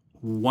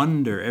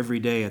wonder every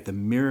day at the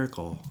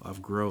miracle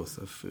of growth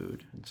of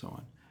food and so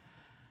on,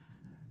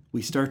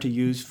 we start to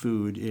use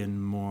food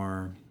in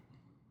more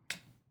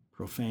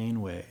profane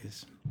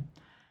ways.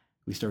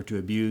 We start to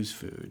abuse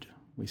food.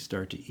 We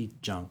start to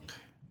eat junk.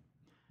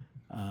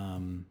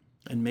 And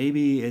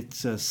maybe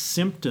it's a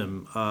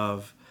symptom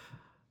of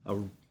a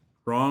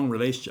wrong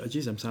relationship.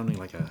 Geez, I'm sounding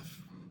like a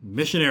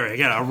missionary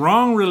again. A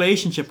wrong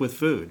relationship with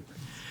food.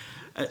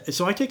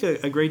 So I take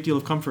a great deal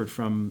of comfort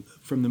from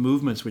the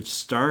movements which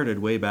started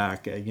way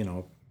back,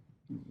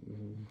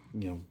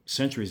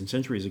 centuries and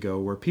centuries ago,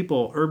 where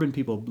urban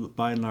people,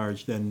 by and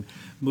large, then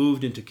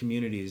moved into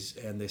communities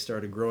and they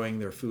started growing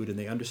their food, and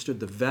they understood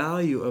the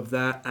value of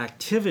that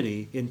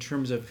activity in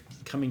terms of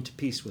coming to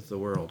peace with the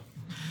world.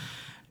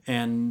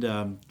 And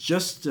in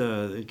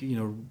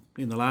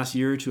the last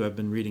year or two, I've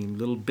been reading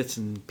little bits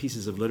and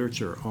pieces of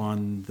literature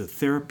on the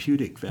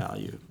therapeutic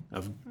value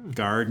of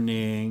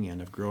gardening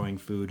and of growing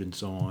food and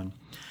so on.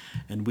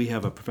 And we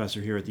have a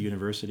professor here at the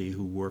university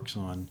who works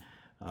on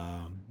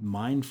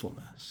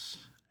mindfulness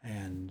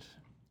and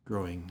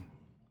growing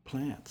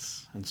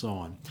plants and so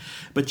on.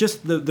 But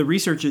just the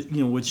research,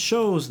 which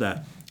shows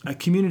that a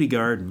community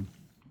garden,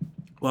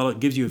 while it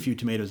gives you a few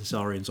tomatoes and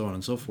celery and so on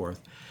and so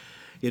forth,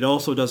 it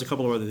also does a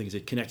couple of other things.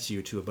 It connects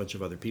you to a bunch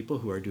of other people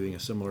who are doing a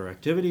similar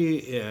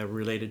activity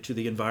related to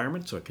the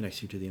environment, so it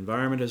connects you to the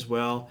environment as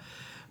well.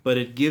 But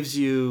it gives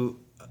you,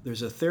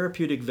 there's a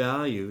therapeutic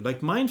value.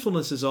 Like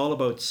mindfulness is all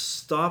about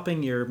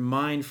stopping your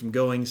mind from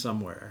going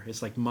somewhere.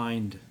 It's like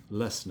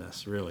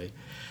mindlessness, really.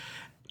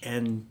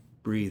 And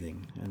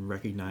breathing and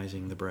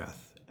recognizing the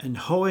breath. And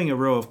hoeing a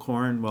row of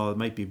corn, well, it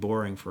might be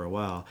boring for a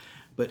while,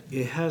 but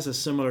it has a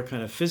similar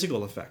kind of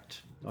physical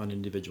effect on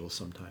individuals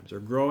sometimes, or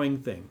growing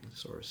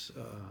things, or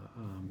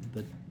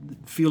the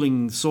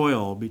feeling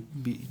soil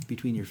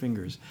between your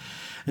fingers.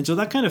 And so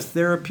that kind of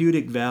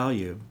therapeutic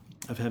value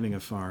of having a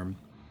farm,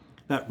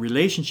 that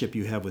relationship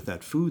you have with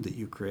that food that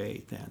you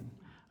create then,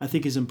 I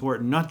think is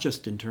important, not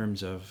just in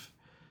terms of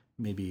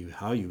maybe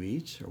how you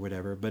eat or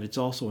whatever, but it's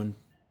also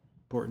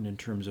important in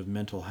terms of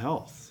mental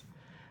health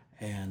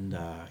and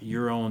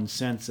your own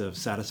sense of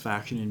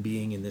satisfaction in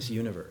being in this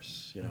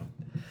universe,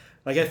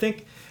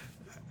 Like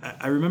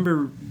I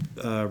remember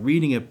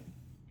reading a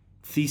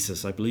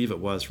thesis, I believe it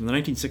was, from the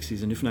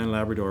 1960s in Newfoundland and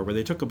Labrador, where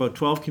they took about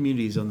 12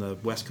 communities on the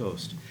West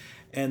Coast,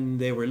 and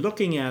they were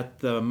looking at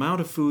the amount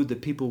of food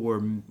that people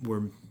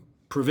were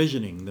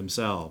provisioning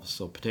themselves,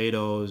 so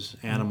potatoes,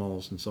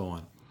 animals, and so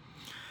on.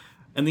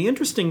 And the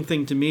interesting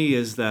thing to me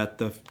is that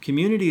the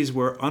communities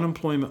where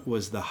unemployment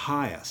was the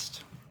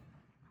highest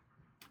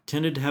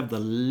tended to have the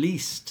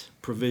least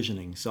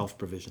provisioning,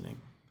 self-provisioning.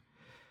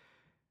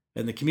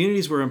 And the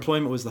communities where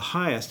employment was the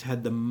highest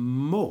had the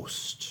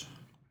most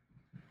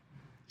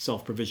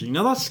self-provisioning.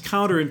 Now that's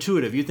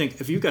counterintuitive. You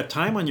think if you've got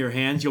time on your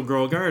hands, you'll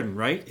grow a garden,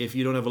 right? If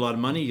you don't have a lot of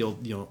money,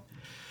 you'll.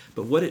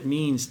 But what it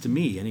means to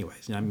me,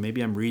 anyways,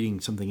 maybe I'm reading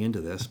something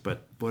into this,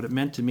 but what it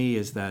meant to me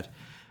is that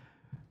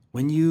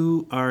when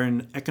you are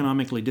in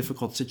economically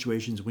difficult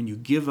situations, when you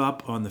give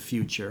up on the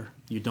future,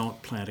 you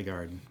don't plant a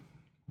garden.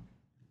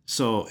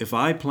 So if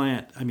I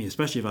plant,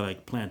 especially if I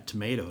plant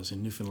tomatoes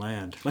in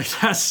Newfoundland,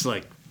 that's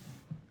like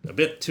a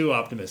bit too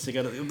optimistic.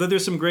 But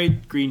there's some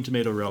great green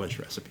tomato relish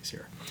recipes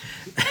here.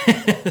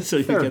 So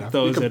you Fair get enough.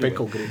 those. You can anyway.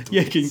 pickle green tomatoes.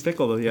 Yeah, you can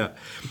pickle them, yeah.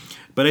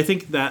 But I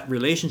think that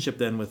relationship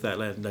then with that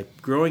land,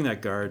 like growing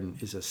that garden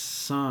is a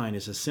sign,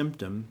 is a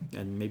symptom,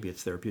 and maybe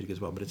it's therapeutic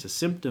as well, but it's a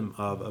symptom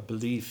of a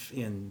belief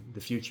in the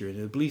future and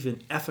a belief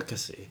in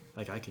efficacy.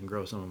 Like I can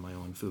grow some of my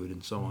own food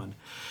and so on.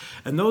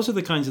 And those are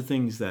the kinds of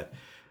things that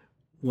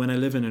when I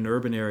live in an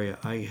urban area,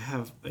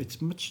 it's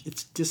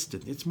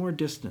distant. It's more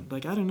distant.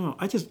 Like, I don't know.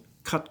 I just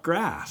cut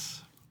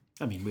grass.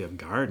 We have a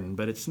garden,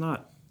 but it's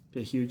not a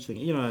huge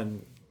thing,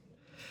 and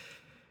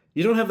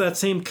you don't have that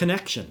same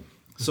connection.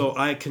 So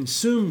I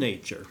consume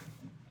nature.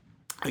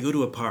 I go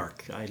to a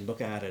park. I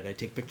look at it. I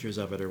take pictures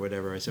of it or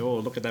whatever. I say, oh,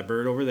 look at that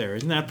bird over there.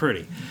 Isn't that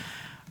pretty?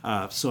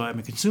 So I'm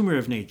a consumer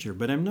of nature,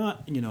 but I'm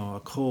not,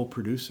 a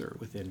co-producer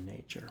within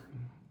nature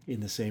in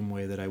the same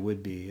way that I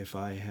would be if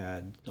I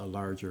had a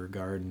larger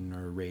garden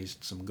or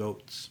raised some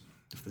goats,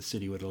 if the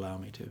city would allow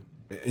me to.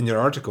 In your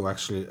article,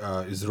 actually,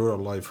 is rural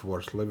life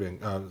worth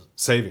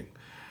saving?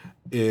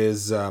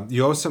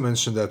 You also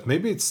mentioned that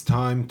maybe it's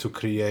time to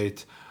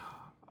create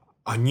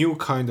a new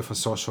kind of a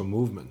social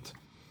movement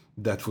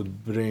that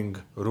would bring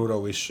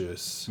rural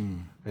issues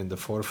in the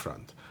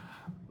forefront.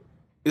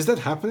 Is that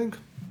happening?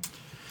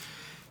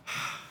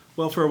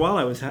 Well, for a while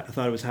I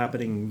thought it was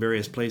happening in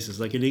various places.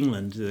 Like in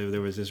England,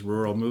 there was this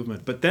rural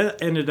movement, but that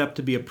ended up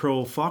to be a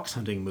pro-fox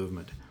hunting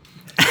movement.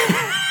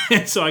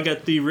 And so I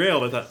got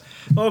derailed. I thought,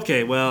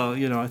 okay, well,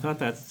 I thought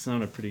that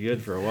sounded pretty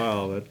good for a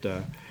while,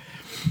 but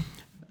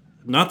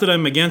not that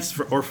I'm against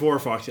or for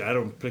fox. I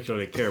don't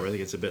particularly care, but I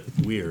think it's a bit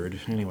weird.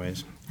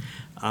 Anyways,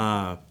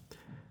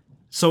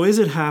 so is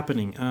it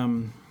happening?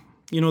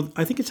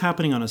 I think it's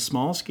happening on a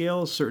small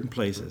scale, certain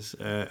places.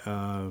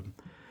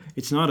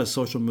 It's not a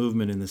social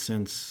movement in the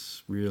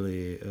sense,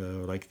 really,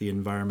 like the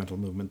environmental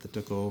movement that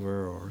took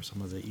over, or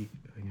some of the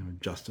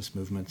justice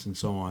movements and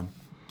so on.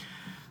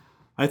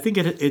 I think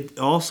it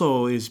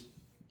also is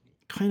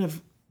kind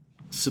of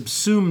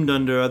subsumed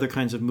under other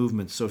kinds of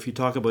movements. So if you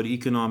talk about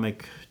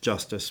economic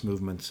justice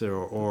movements,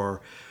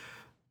 or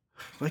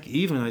like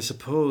even, I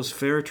suppose,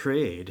 fair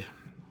trade,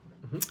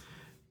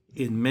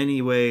 in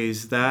many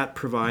ways that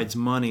provides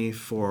money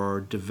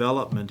for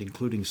development,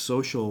 including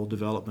social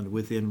development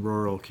within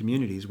rural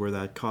communities where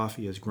that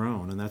coffee is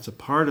grown. And that's a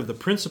part of the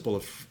principle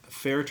of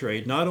fair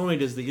trade. Not only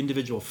does the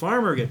individual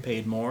farmer get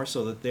paid more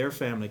so that their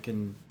family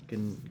can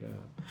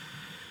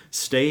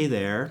stay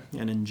there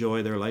and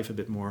enjoy their life a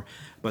bit more,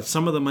 but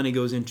some of the money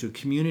goes into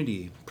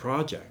community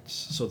projects.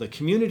 So the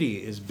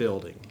community is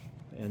building.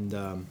 And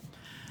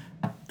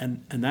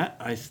that,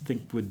 I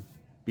think, would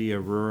be a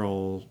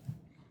rural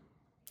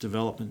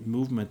development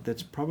movement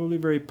that's probably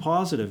very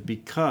positive,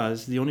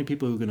 because the only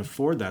people who can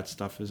afford that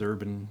stuff is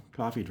urban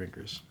coffee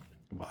drinkers.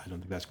 Well, I don't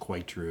think that's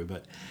quite true,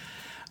 but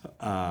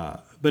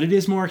it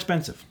is more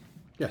expensive.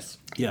 Yes.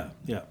 Yeah.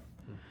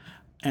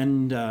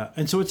 And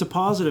so it's a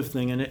positive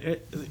thing, and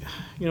it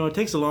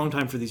takes a long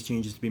time for these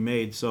changes to be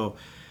made. So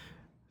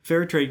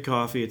fair trade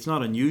coffee, it's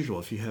not unusual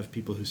if you have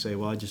people who say,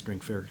 well, I just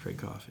drink fair trade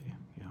coffee.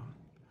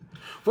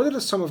 What are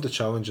some of the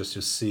challenges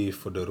you see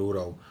for the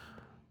rural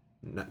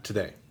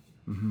today?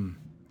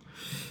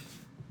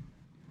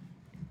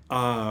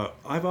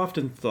 I've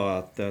often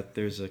thought that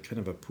there's a kind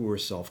of a poor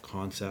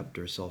self-concept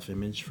or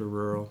self-image for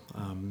rural.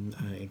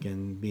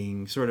 Again,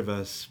 being sort of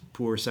a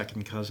poor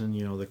second cousin,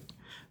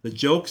 the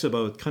jokes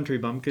about country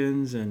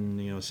bumpkins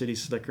and, city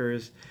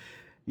slickers,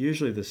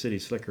 usually the city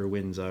slicker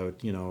wins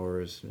out,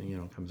 or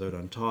comes out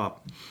on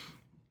top.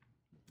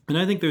 And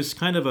I think there's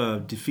kind of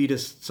a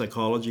defeatist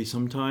psychology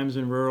sometimes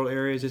in rural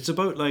areas. It's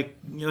about like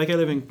I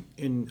live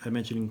I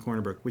mentioned in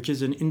Corner Brook, which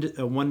is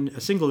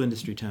a single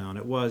industry town.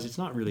 It's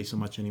not really so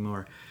much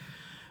anymore.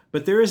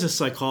 But there is a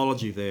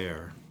psychology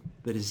there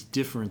that is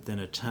different than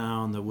a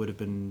town that would have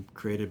been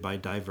created by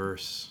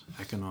diverse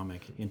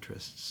economic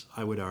interests,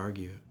 I would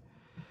argue.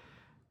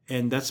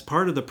 And that's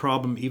part of the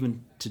problem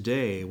even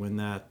today, when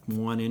that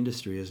one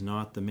industry is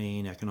not the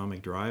main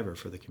economic driver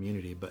for the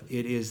community, but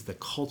it is the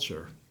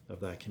culture of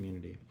that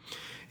community.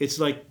 It's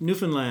like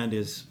Newfoundland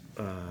is,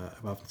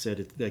 I've often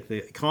said, like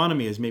the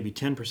economy is maybe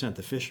 10%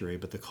 the fishery,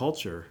 but the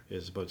culture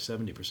is about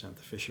 70%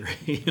 the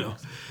fishery,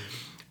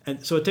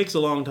 And so it takes a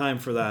long time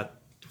for that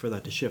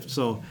to shift.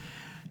 So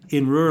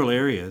in rural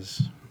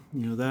areas,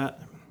 that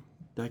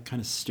that kind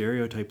of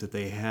stereotype that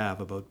they have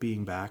about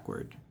being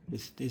backward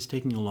is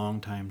taking a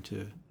long time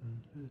to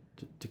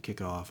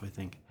kick off, I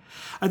think.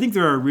 I think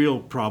there are real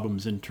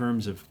problems in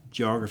terms of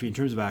geography, in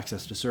terms of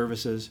access to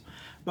services,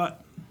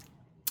 but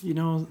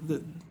we're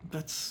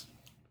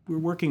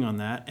working on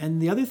that.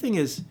 And the other thing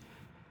is,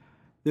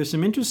 there's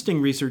some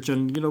interesting research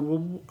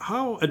on,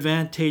 how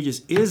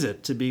advantageous is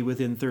it to be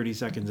within 30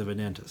 seconds of a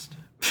dentist?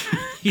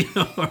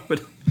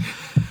 But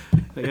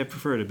I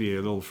prefer to be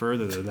a little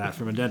further than that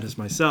from a dentist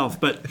myself.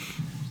 But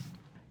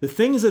the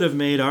things that have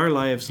made our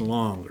lives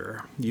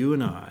longer, you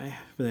and I,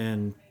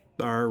 than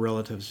our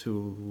relatives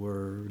who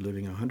were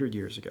living 100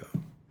 years ago,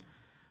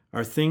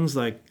 are things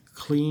like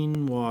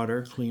cleaner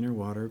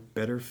water,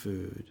 better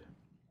food,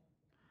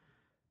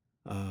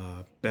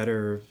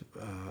 better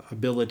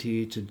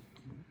ability to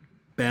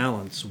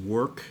balance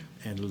work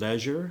and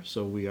leisure,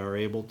 so we are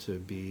able to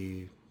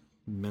be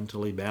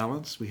mentally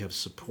balanced. We have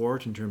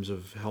support in terms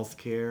of health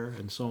care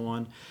and so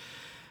on.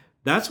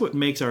 That's what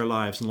makes our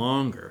lives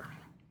longer.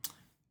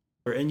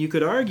 And you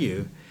could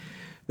argue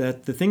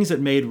that the things that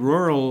made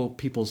rural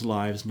people's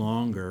lives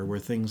longer were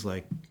things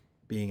like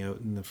being out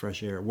in the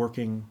fresh air,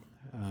 working,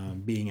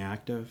 being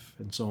active,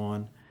 and so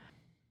on.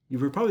 You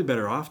were probably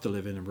better off to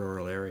live in a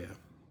rural area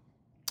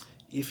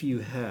if you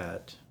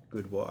had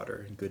good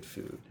water and good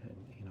food and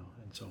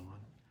so on.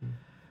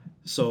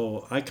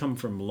 So I come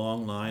from a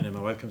long line, and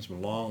my wife comes from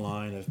a long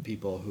line of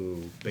people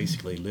who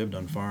basically lived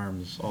on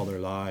farms all their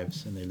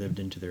lives, and they lived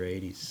into their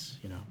 80s,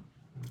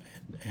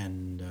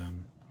 and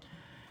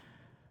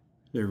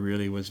there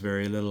really was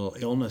very little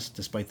illness,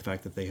 despite the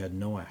fact that they had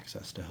no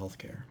access to health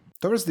care.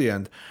 Towards the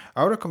end,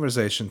 our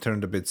conversation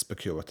turned a bit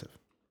speculative.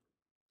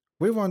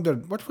 We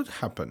wondered what would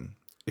happen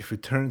if we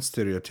turned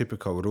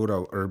stereotypical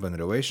rural-urban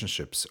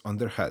relationships on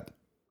their head.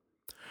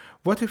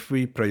 What if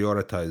we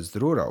prioritized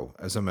rural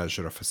as a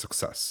measure of a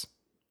success?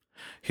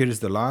 Here is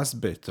the last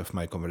bit of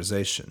my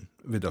conversation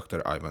with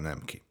Dr. Ivan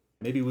Emke.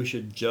 Maybe we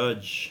should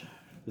judge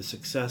the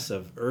success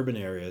of urban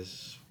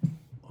areas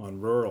on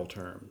rural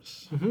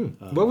terms.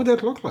 Mm-hmm. What would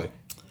that look like?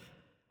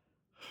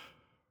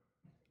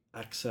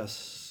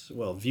 Access,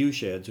 view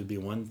sheds would be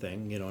one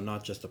thing,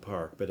 not just a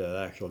park, but an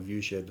actual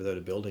view shed without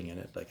a building in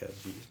it, like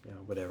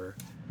whatever.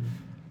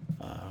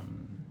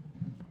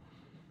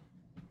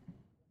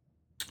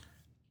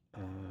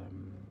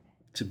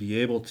 To be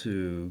able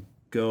to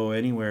go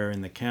anywhere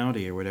in the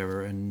county or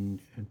whatever, and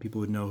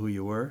people would know who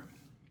you were.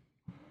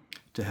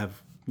 To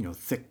have,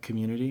 thick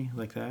community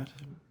like that.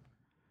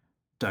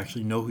 To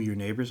actually know who your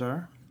neighbors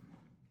are.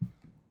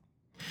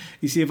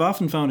 You see, I've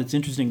often found it's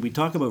interesting, we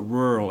talk about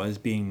rural as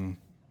being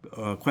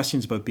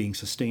questions about being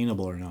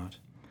sustainable or not.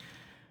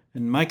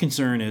 And my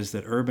concern is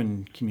that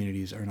urban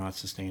communities are not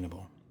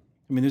sustainable.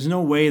 I mean, there's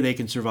no way they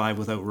can survive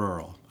without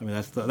rural. I mean,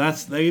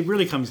 it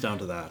really comes down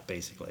to that,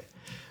 basically.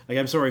 Like,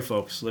 I'm sorry,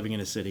 folks, living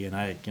in a city,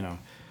 and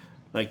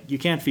you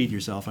can't feed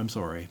yourself. I'm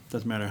sorry.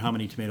 Doesn't matter how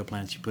many tomato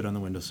plants you put on the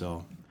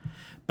windowsill.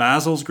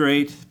 Basil's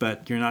great,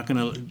 but you're not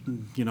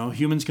going to,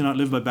 humans cannot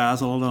live by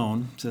basil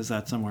alone. It says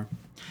that somewhere.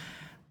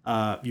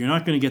 You're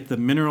not going to get the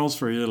minerals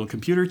for your little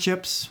computer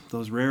chips,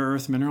 those rare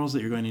earth minerals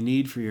that you're going to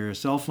need for your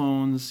cell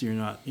phones. You're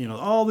not,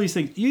 all these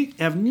things. You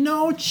have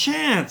no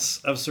chance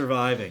of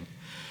surviving.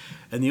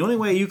 And the only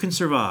way you can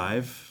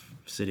survive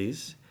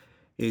cities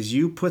is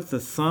you put the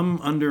thumb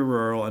under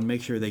rural and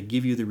make sure they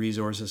give you the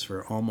resources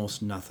for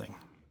almost nothing.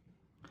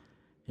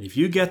 And if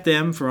you get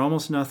them for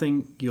almost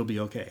nothing, you'll be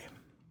okay.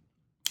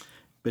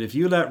 But if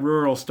you let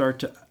rural start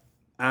to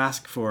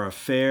ask for a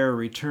fair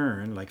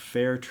return, like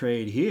fair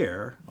trade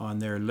here on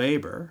their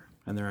labor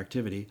and their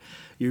activity,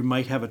 you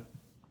might have a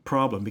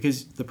problem.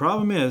 Because the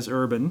problem is,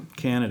 urban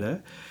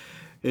Canada,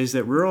 is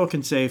that rural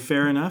can say,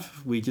 fair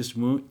enough, we just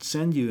won't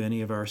send you any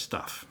of our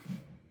stuff.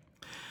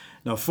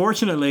 Now,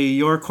 fortunately,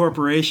 your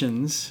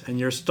corporations and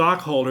your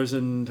stockholders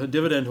and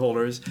dividend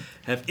holders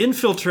have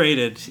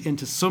infiltrated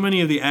into so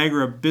many of the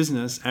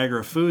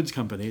agri-foods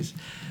companies,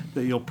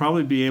 that you'll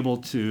probably be able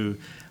to,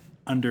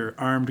 under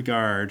armed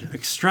guard,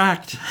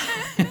 extract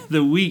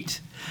the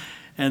wheat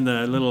and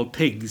the little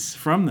pigs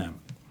from them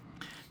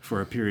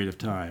for a period of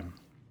time.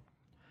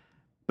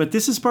 But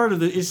this is part of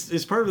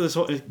this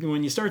whole,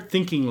 when you start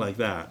thinking like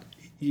that,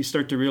 you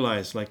start to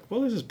realize,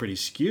 this is pretty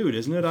skewed,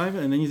 isn't it,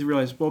 Ivan? And then you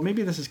realize,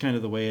 maybe this is kind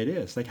of the way it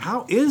is.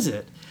 How is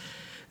it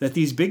that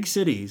these big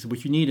cities,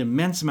 which you need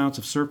immense amounts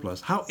of surplus,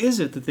 how is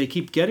it that they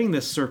keep getting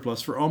this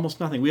surplus for almost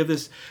nothing? We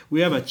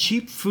have a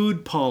cheap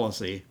food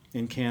policy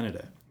in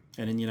Canada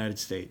and in the United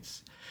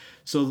States.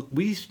 So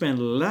we spend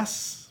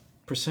less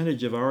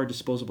percentage of our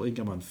disposable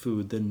income on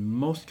food than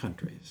most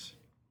countries.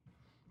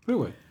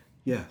 Really?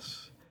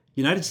 Yes.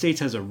 The United States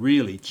has a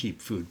really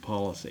cheap food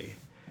policy.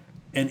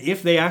 And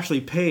if they actually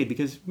paid,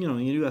 because, the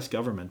U.S.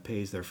 government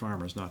pays their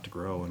farmers not to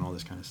grow and all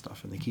this kind of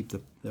stuff, and they keep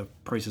the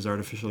prices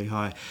artificially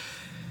high.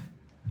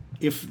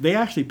 If they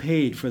actually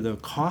paid for the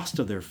cost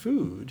of their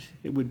food,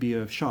 it would be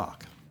a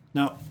shock.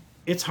 Now,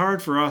 it's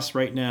hard for us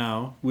right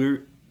now.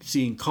 We're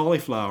seeing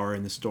cauliflower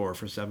in the store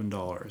for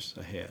 $7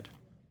 a head.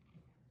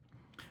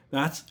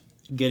 That's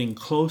getting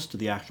close to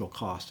the actual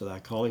cost of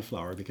that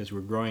cauliflower because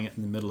we're growing it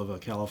in the middle of a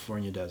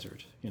California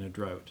desert in a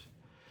drought,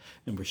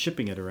 and we're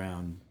shipping it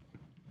around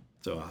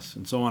to us,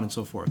 and so on and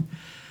so forth.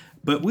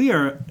 But we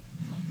are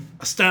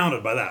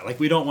astounded by that. Like,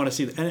 we don't want to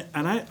see that.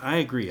 And I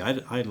agree.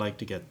 I'd like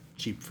to get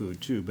cheap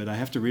food too, but I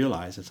have to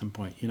realize at some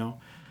point,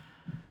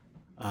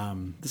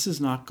 this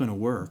is not going to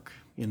work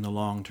in the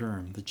long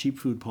term. The cheap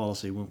food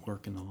policy won't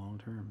work in the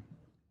long term.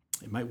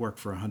 It might work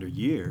for 100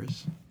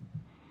 years,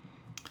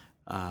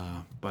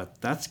 but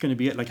that's going to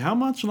be it. Like, how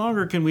much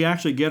longer can we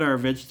actually get our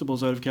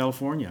vegetables out of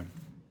California?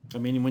 I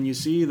mean, when you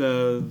see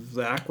the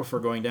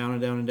aquifer going down and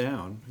down and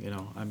down,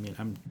 I mean,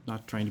 I'm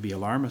not trying to be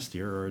alarmist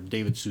here or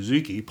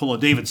pull a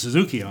David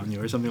Suzuki on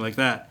you or something like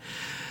that.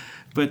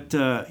 But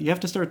you have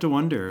to start to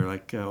wonder,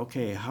 like,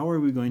 okay, how are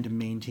we going to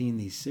maintain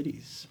these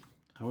cities?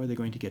 How are they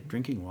going to get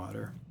drinking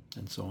water?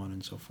 And so on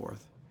and so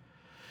forth.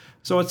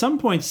 So at some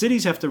point,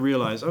 cities have to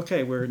realize,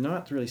 okay, we're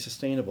not really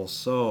sustainable,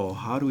 so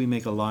how do we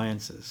make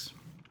alliances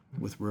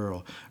with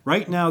rural?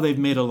 Right now, they've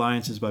made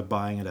alliances by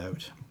buying it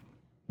out.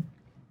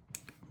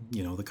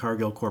 The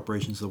Cargill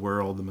corporations of the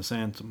world, the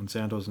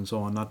Monsantos and so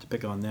on, not to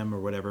pick on them or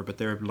whatever, but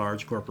they're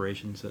large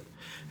corporations that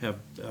have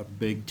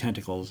big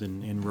tentacles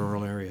in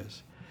rural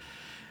areas.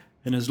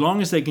 And as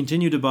long as they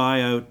continue to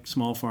buy out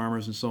small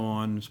farmers and so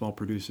on, small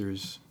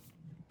producers,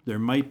 there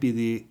might be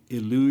the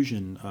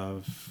illusion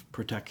of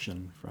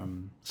protection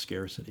from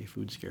scarcity,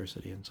 food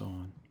scarcity and so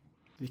on.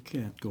 It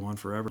can't go on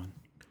forever.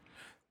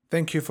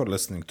 Thank you for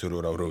listening to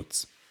Rural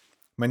Roots.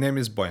 My name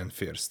is Bojan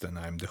First, and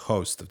I'm the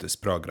host of this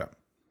program.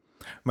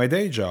 My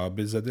day job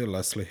is at the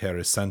Leslie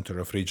Harris Center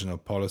of Regional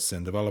Policy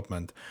and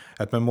Development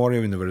at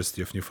Memorial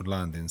University of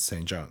Newfoundland in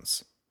St.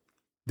 John's.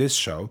 This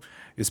show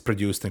is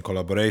produced in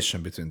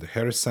collaboration between the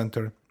Harris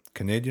Center,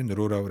 Canadian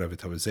Rural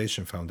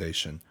Revitalization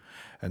Foundation,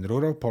 and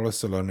Rural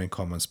Policy Learning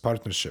Commons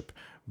Partnership,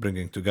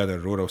 bringing together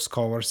rural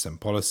scholars and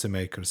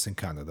policymakers in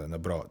Canada and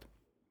abroad.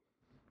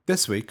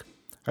 This week,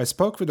 I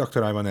spoke with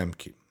Dr. Ivan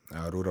Emke,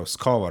 a rural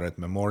scholar at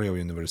Memorial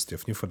University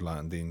of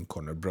Newfoundland in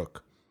Corner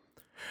Brook.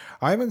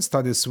 Ivan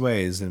studies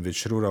ways in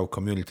which rural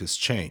communities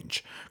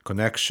change,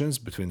 connections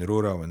between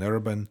rural and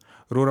urban,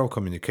 rural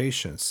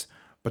communications,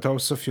 but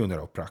also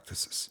funeral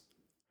practices.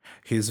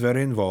 He is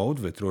very involved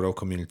with rural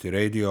community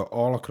radio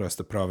all across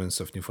the province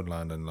of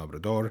Newfoundland and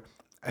Labrador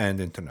and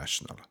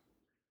international.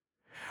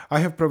 I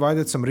have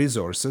provided some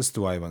resources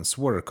to Ivan's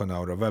work on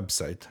our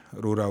website,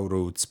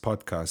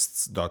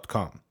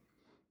 ruralrootspodcasts.com.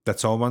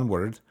 That's all one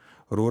word,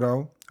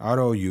 rural,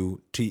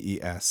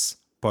 R-O-U-T-E-S,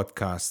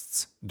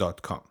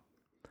 podcasts.com.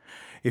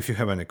 If you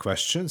have any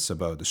questions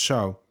about the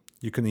show,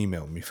 you can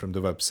email me from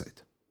the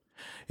website.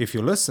 If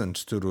you listened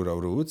to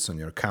Rural Roots on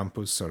your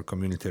campus or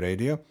community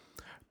radio,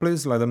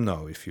 please let them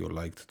know if you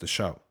liked the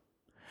show.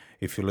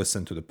 If you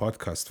listen to the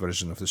podcast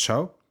version of the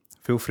show,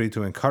 feel free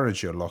to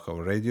encourage your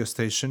local radio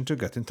station to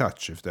get in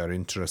touch if they are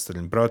interested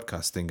in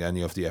broadcasting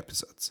any of the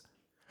episodes.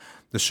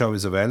 The show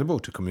is available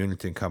to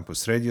community and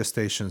campus radio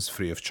stations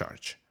free of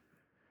charge.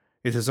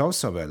 It is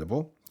also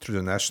available through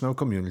the National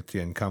Community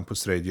and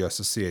Campus Radio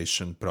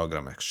Association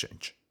Program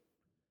Exchange.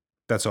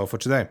 That's all for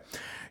today.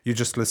 You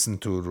just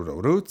listened to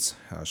Rural Roots,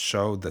 a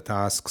show that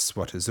asks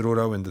what is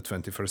rural in the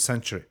 21st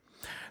century.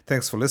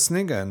 Thanks for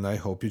listening, and I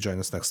hope you join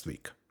us next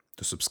week.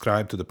 To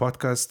subscribe to the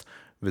podcast,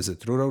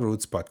 visit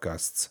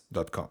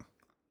ruralrootspodcasts.com.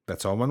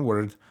 That's all one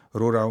word,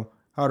 rural,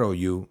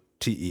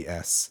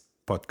 R-O-U-T-E-S,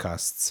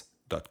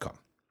 podcasts.com.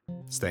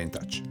 Stay in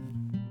touch.